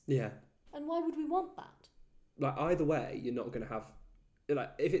backwards. Yeah. And why would we want that? Like, either way, you're not going to have...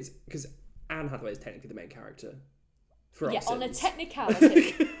 Like, if it's... Because Anne Hathaway is technically the main character. For our on a sins.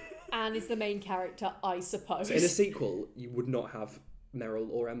 technicality, Anne is the main character, I suppose. So in a sequel, you would not have Meryl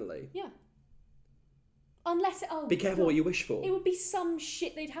or Emily. Yeah. Unless be careful what you wish for. It would be some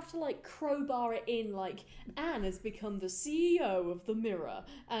shit. They'd have to like crowbar it in, like Anne has become the CEO of the Mirror,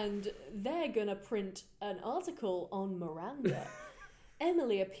 and they're gonna print an article on Miranda.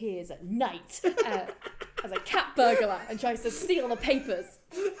 Emily appears at night as a cat burglar and tries to steal the papers.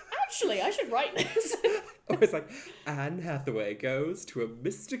 Actually, I should write this. Oh, it's like Anne Hathaway goes to a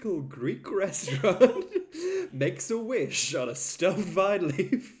mystical Greek restaurant, makes a wish on a stuffed vine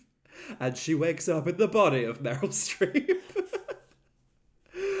leaf. And she wakes up in the body of Meryl Streep.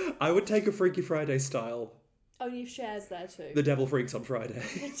 I would take a Freaky Friday style. Only if Cher's there too. The Devil Freaks on Friday.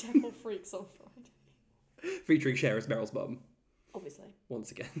 The Devil Freaks on Friday. Featuring Cher as Meryl's mum. Obviously.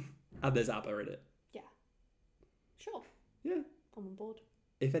 Once again. And there's ABBA in it. Yeah. Sure. Yeah. I'm on board.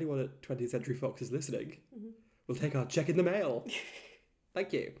 If anyone at 20th Century Fox is listening, we'll take our check in the mail.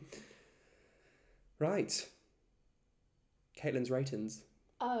 Thank you. Right. Caitlin's ratings.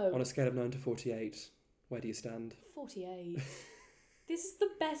 Oh. On a scale of 9 to 48, where do you stand? 48. This is the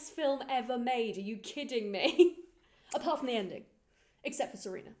best film ever made. Are you kidding me? Apart from the ending. Except for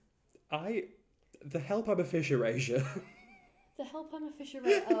Serena. The Help I'm a Fish erasure. The Help I'm a Fish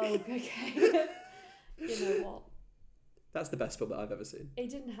erasure. Oh, okay. You know what? That's the best film that I've ever seen.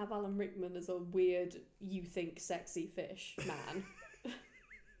 It didn't have Alan Rickman as a weird, you think sexy fish man.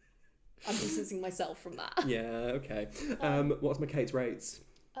 I'm distancing myself from that. Yeah, okay. What's my Kate's rates?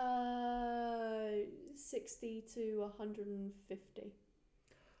 60 to 150.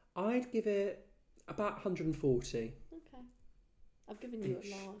 I'd give it about 140. Okay. I've given you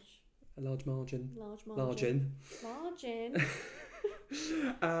a large margin. Large margin. Margin.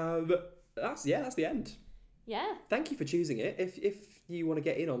 That's the end. Yeah. Thank you for choosing it. If you want to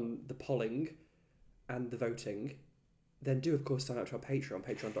get in on the polling and the voting, then do of course sign up to our Patreon,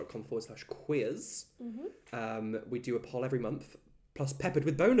 patreon.com/queers. We do a poll every month, plus peppered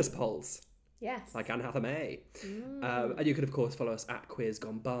with bonus polls. Yes. Like Anne Hathaway. And you can of course follow us at Queers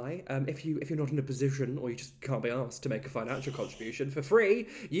Gone By. If you're not in a position or you just can't be asked to make a financial contribution for free,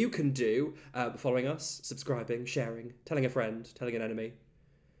 you can do following us, subscribing, sharing, telling a friend, telling an enemy.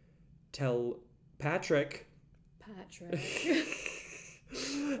 Tell Patrick. I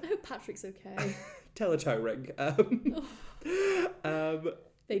hope Patrick's okay. Tell a toe ring.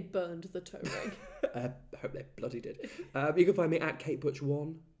 They burned the toe ring. I hope they bloody did. You can find me at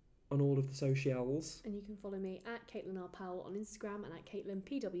KateButch1 on all of the socials. And you can follow me at Caitlin R. Powell on Instagram and at Caitlin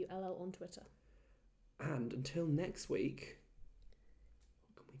PWLL on Twitter. And until next week,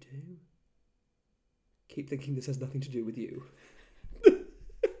 what can we do? Keep thinking this has nothing to do with you.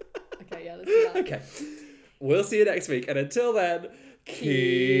 Okay, yeah, let's do that. Okay. We'll see you next week. And until then,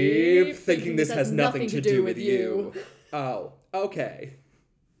 keep thinking this has nothing to do with you. Oh, okay.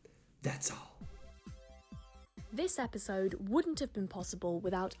 That's all. This episode wouldn't have been possible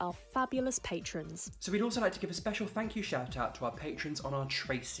without our fabulous patrons. So we'd also like to give a special thank you shout out to our patrons on our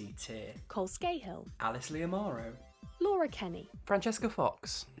Tracy tier. Cole Scahill, Alice Liamaro, Laura Kenny, Francesca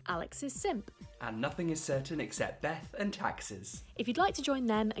Fox, Alex's Simp. And nothing is certain except Beth and taxes. If you'd like to join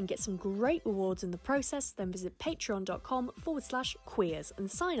them and get some great rewards in the process, then visit patreon.com/queers and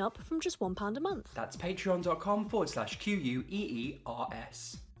sign up from just £1 a month. That's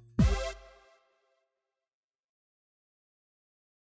patreon.com/QUEERS.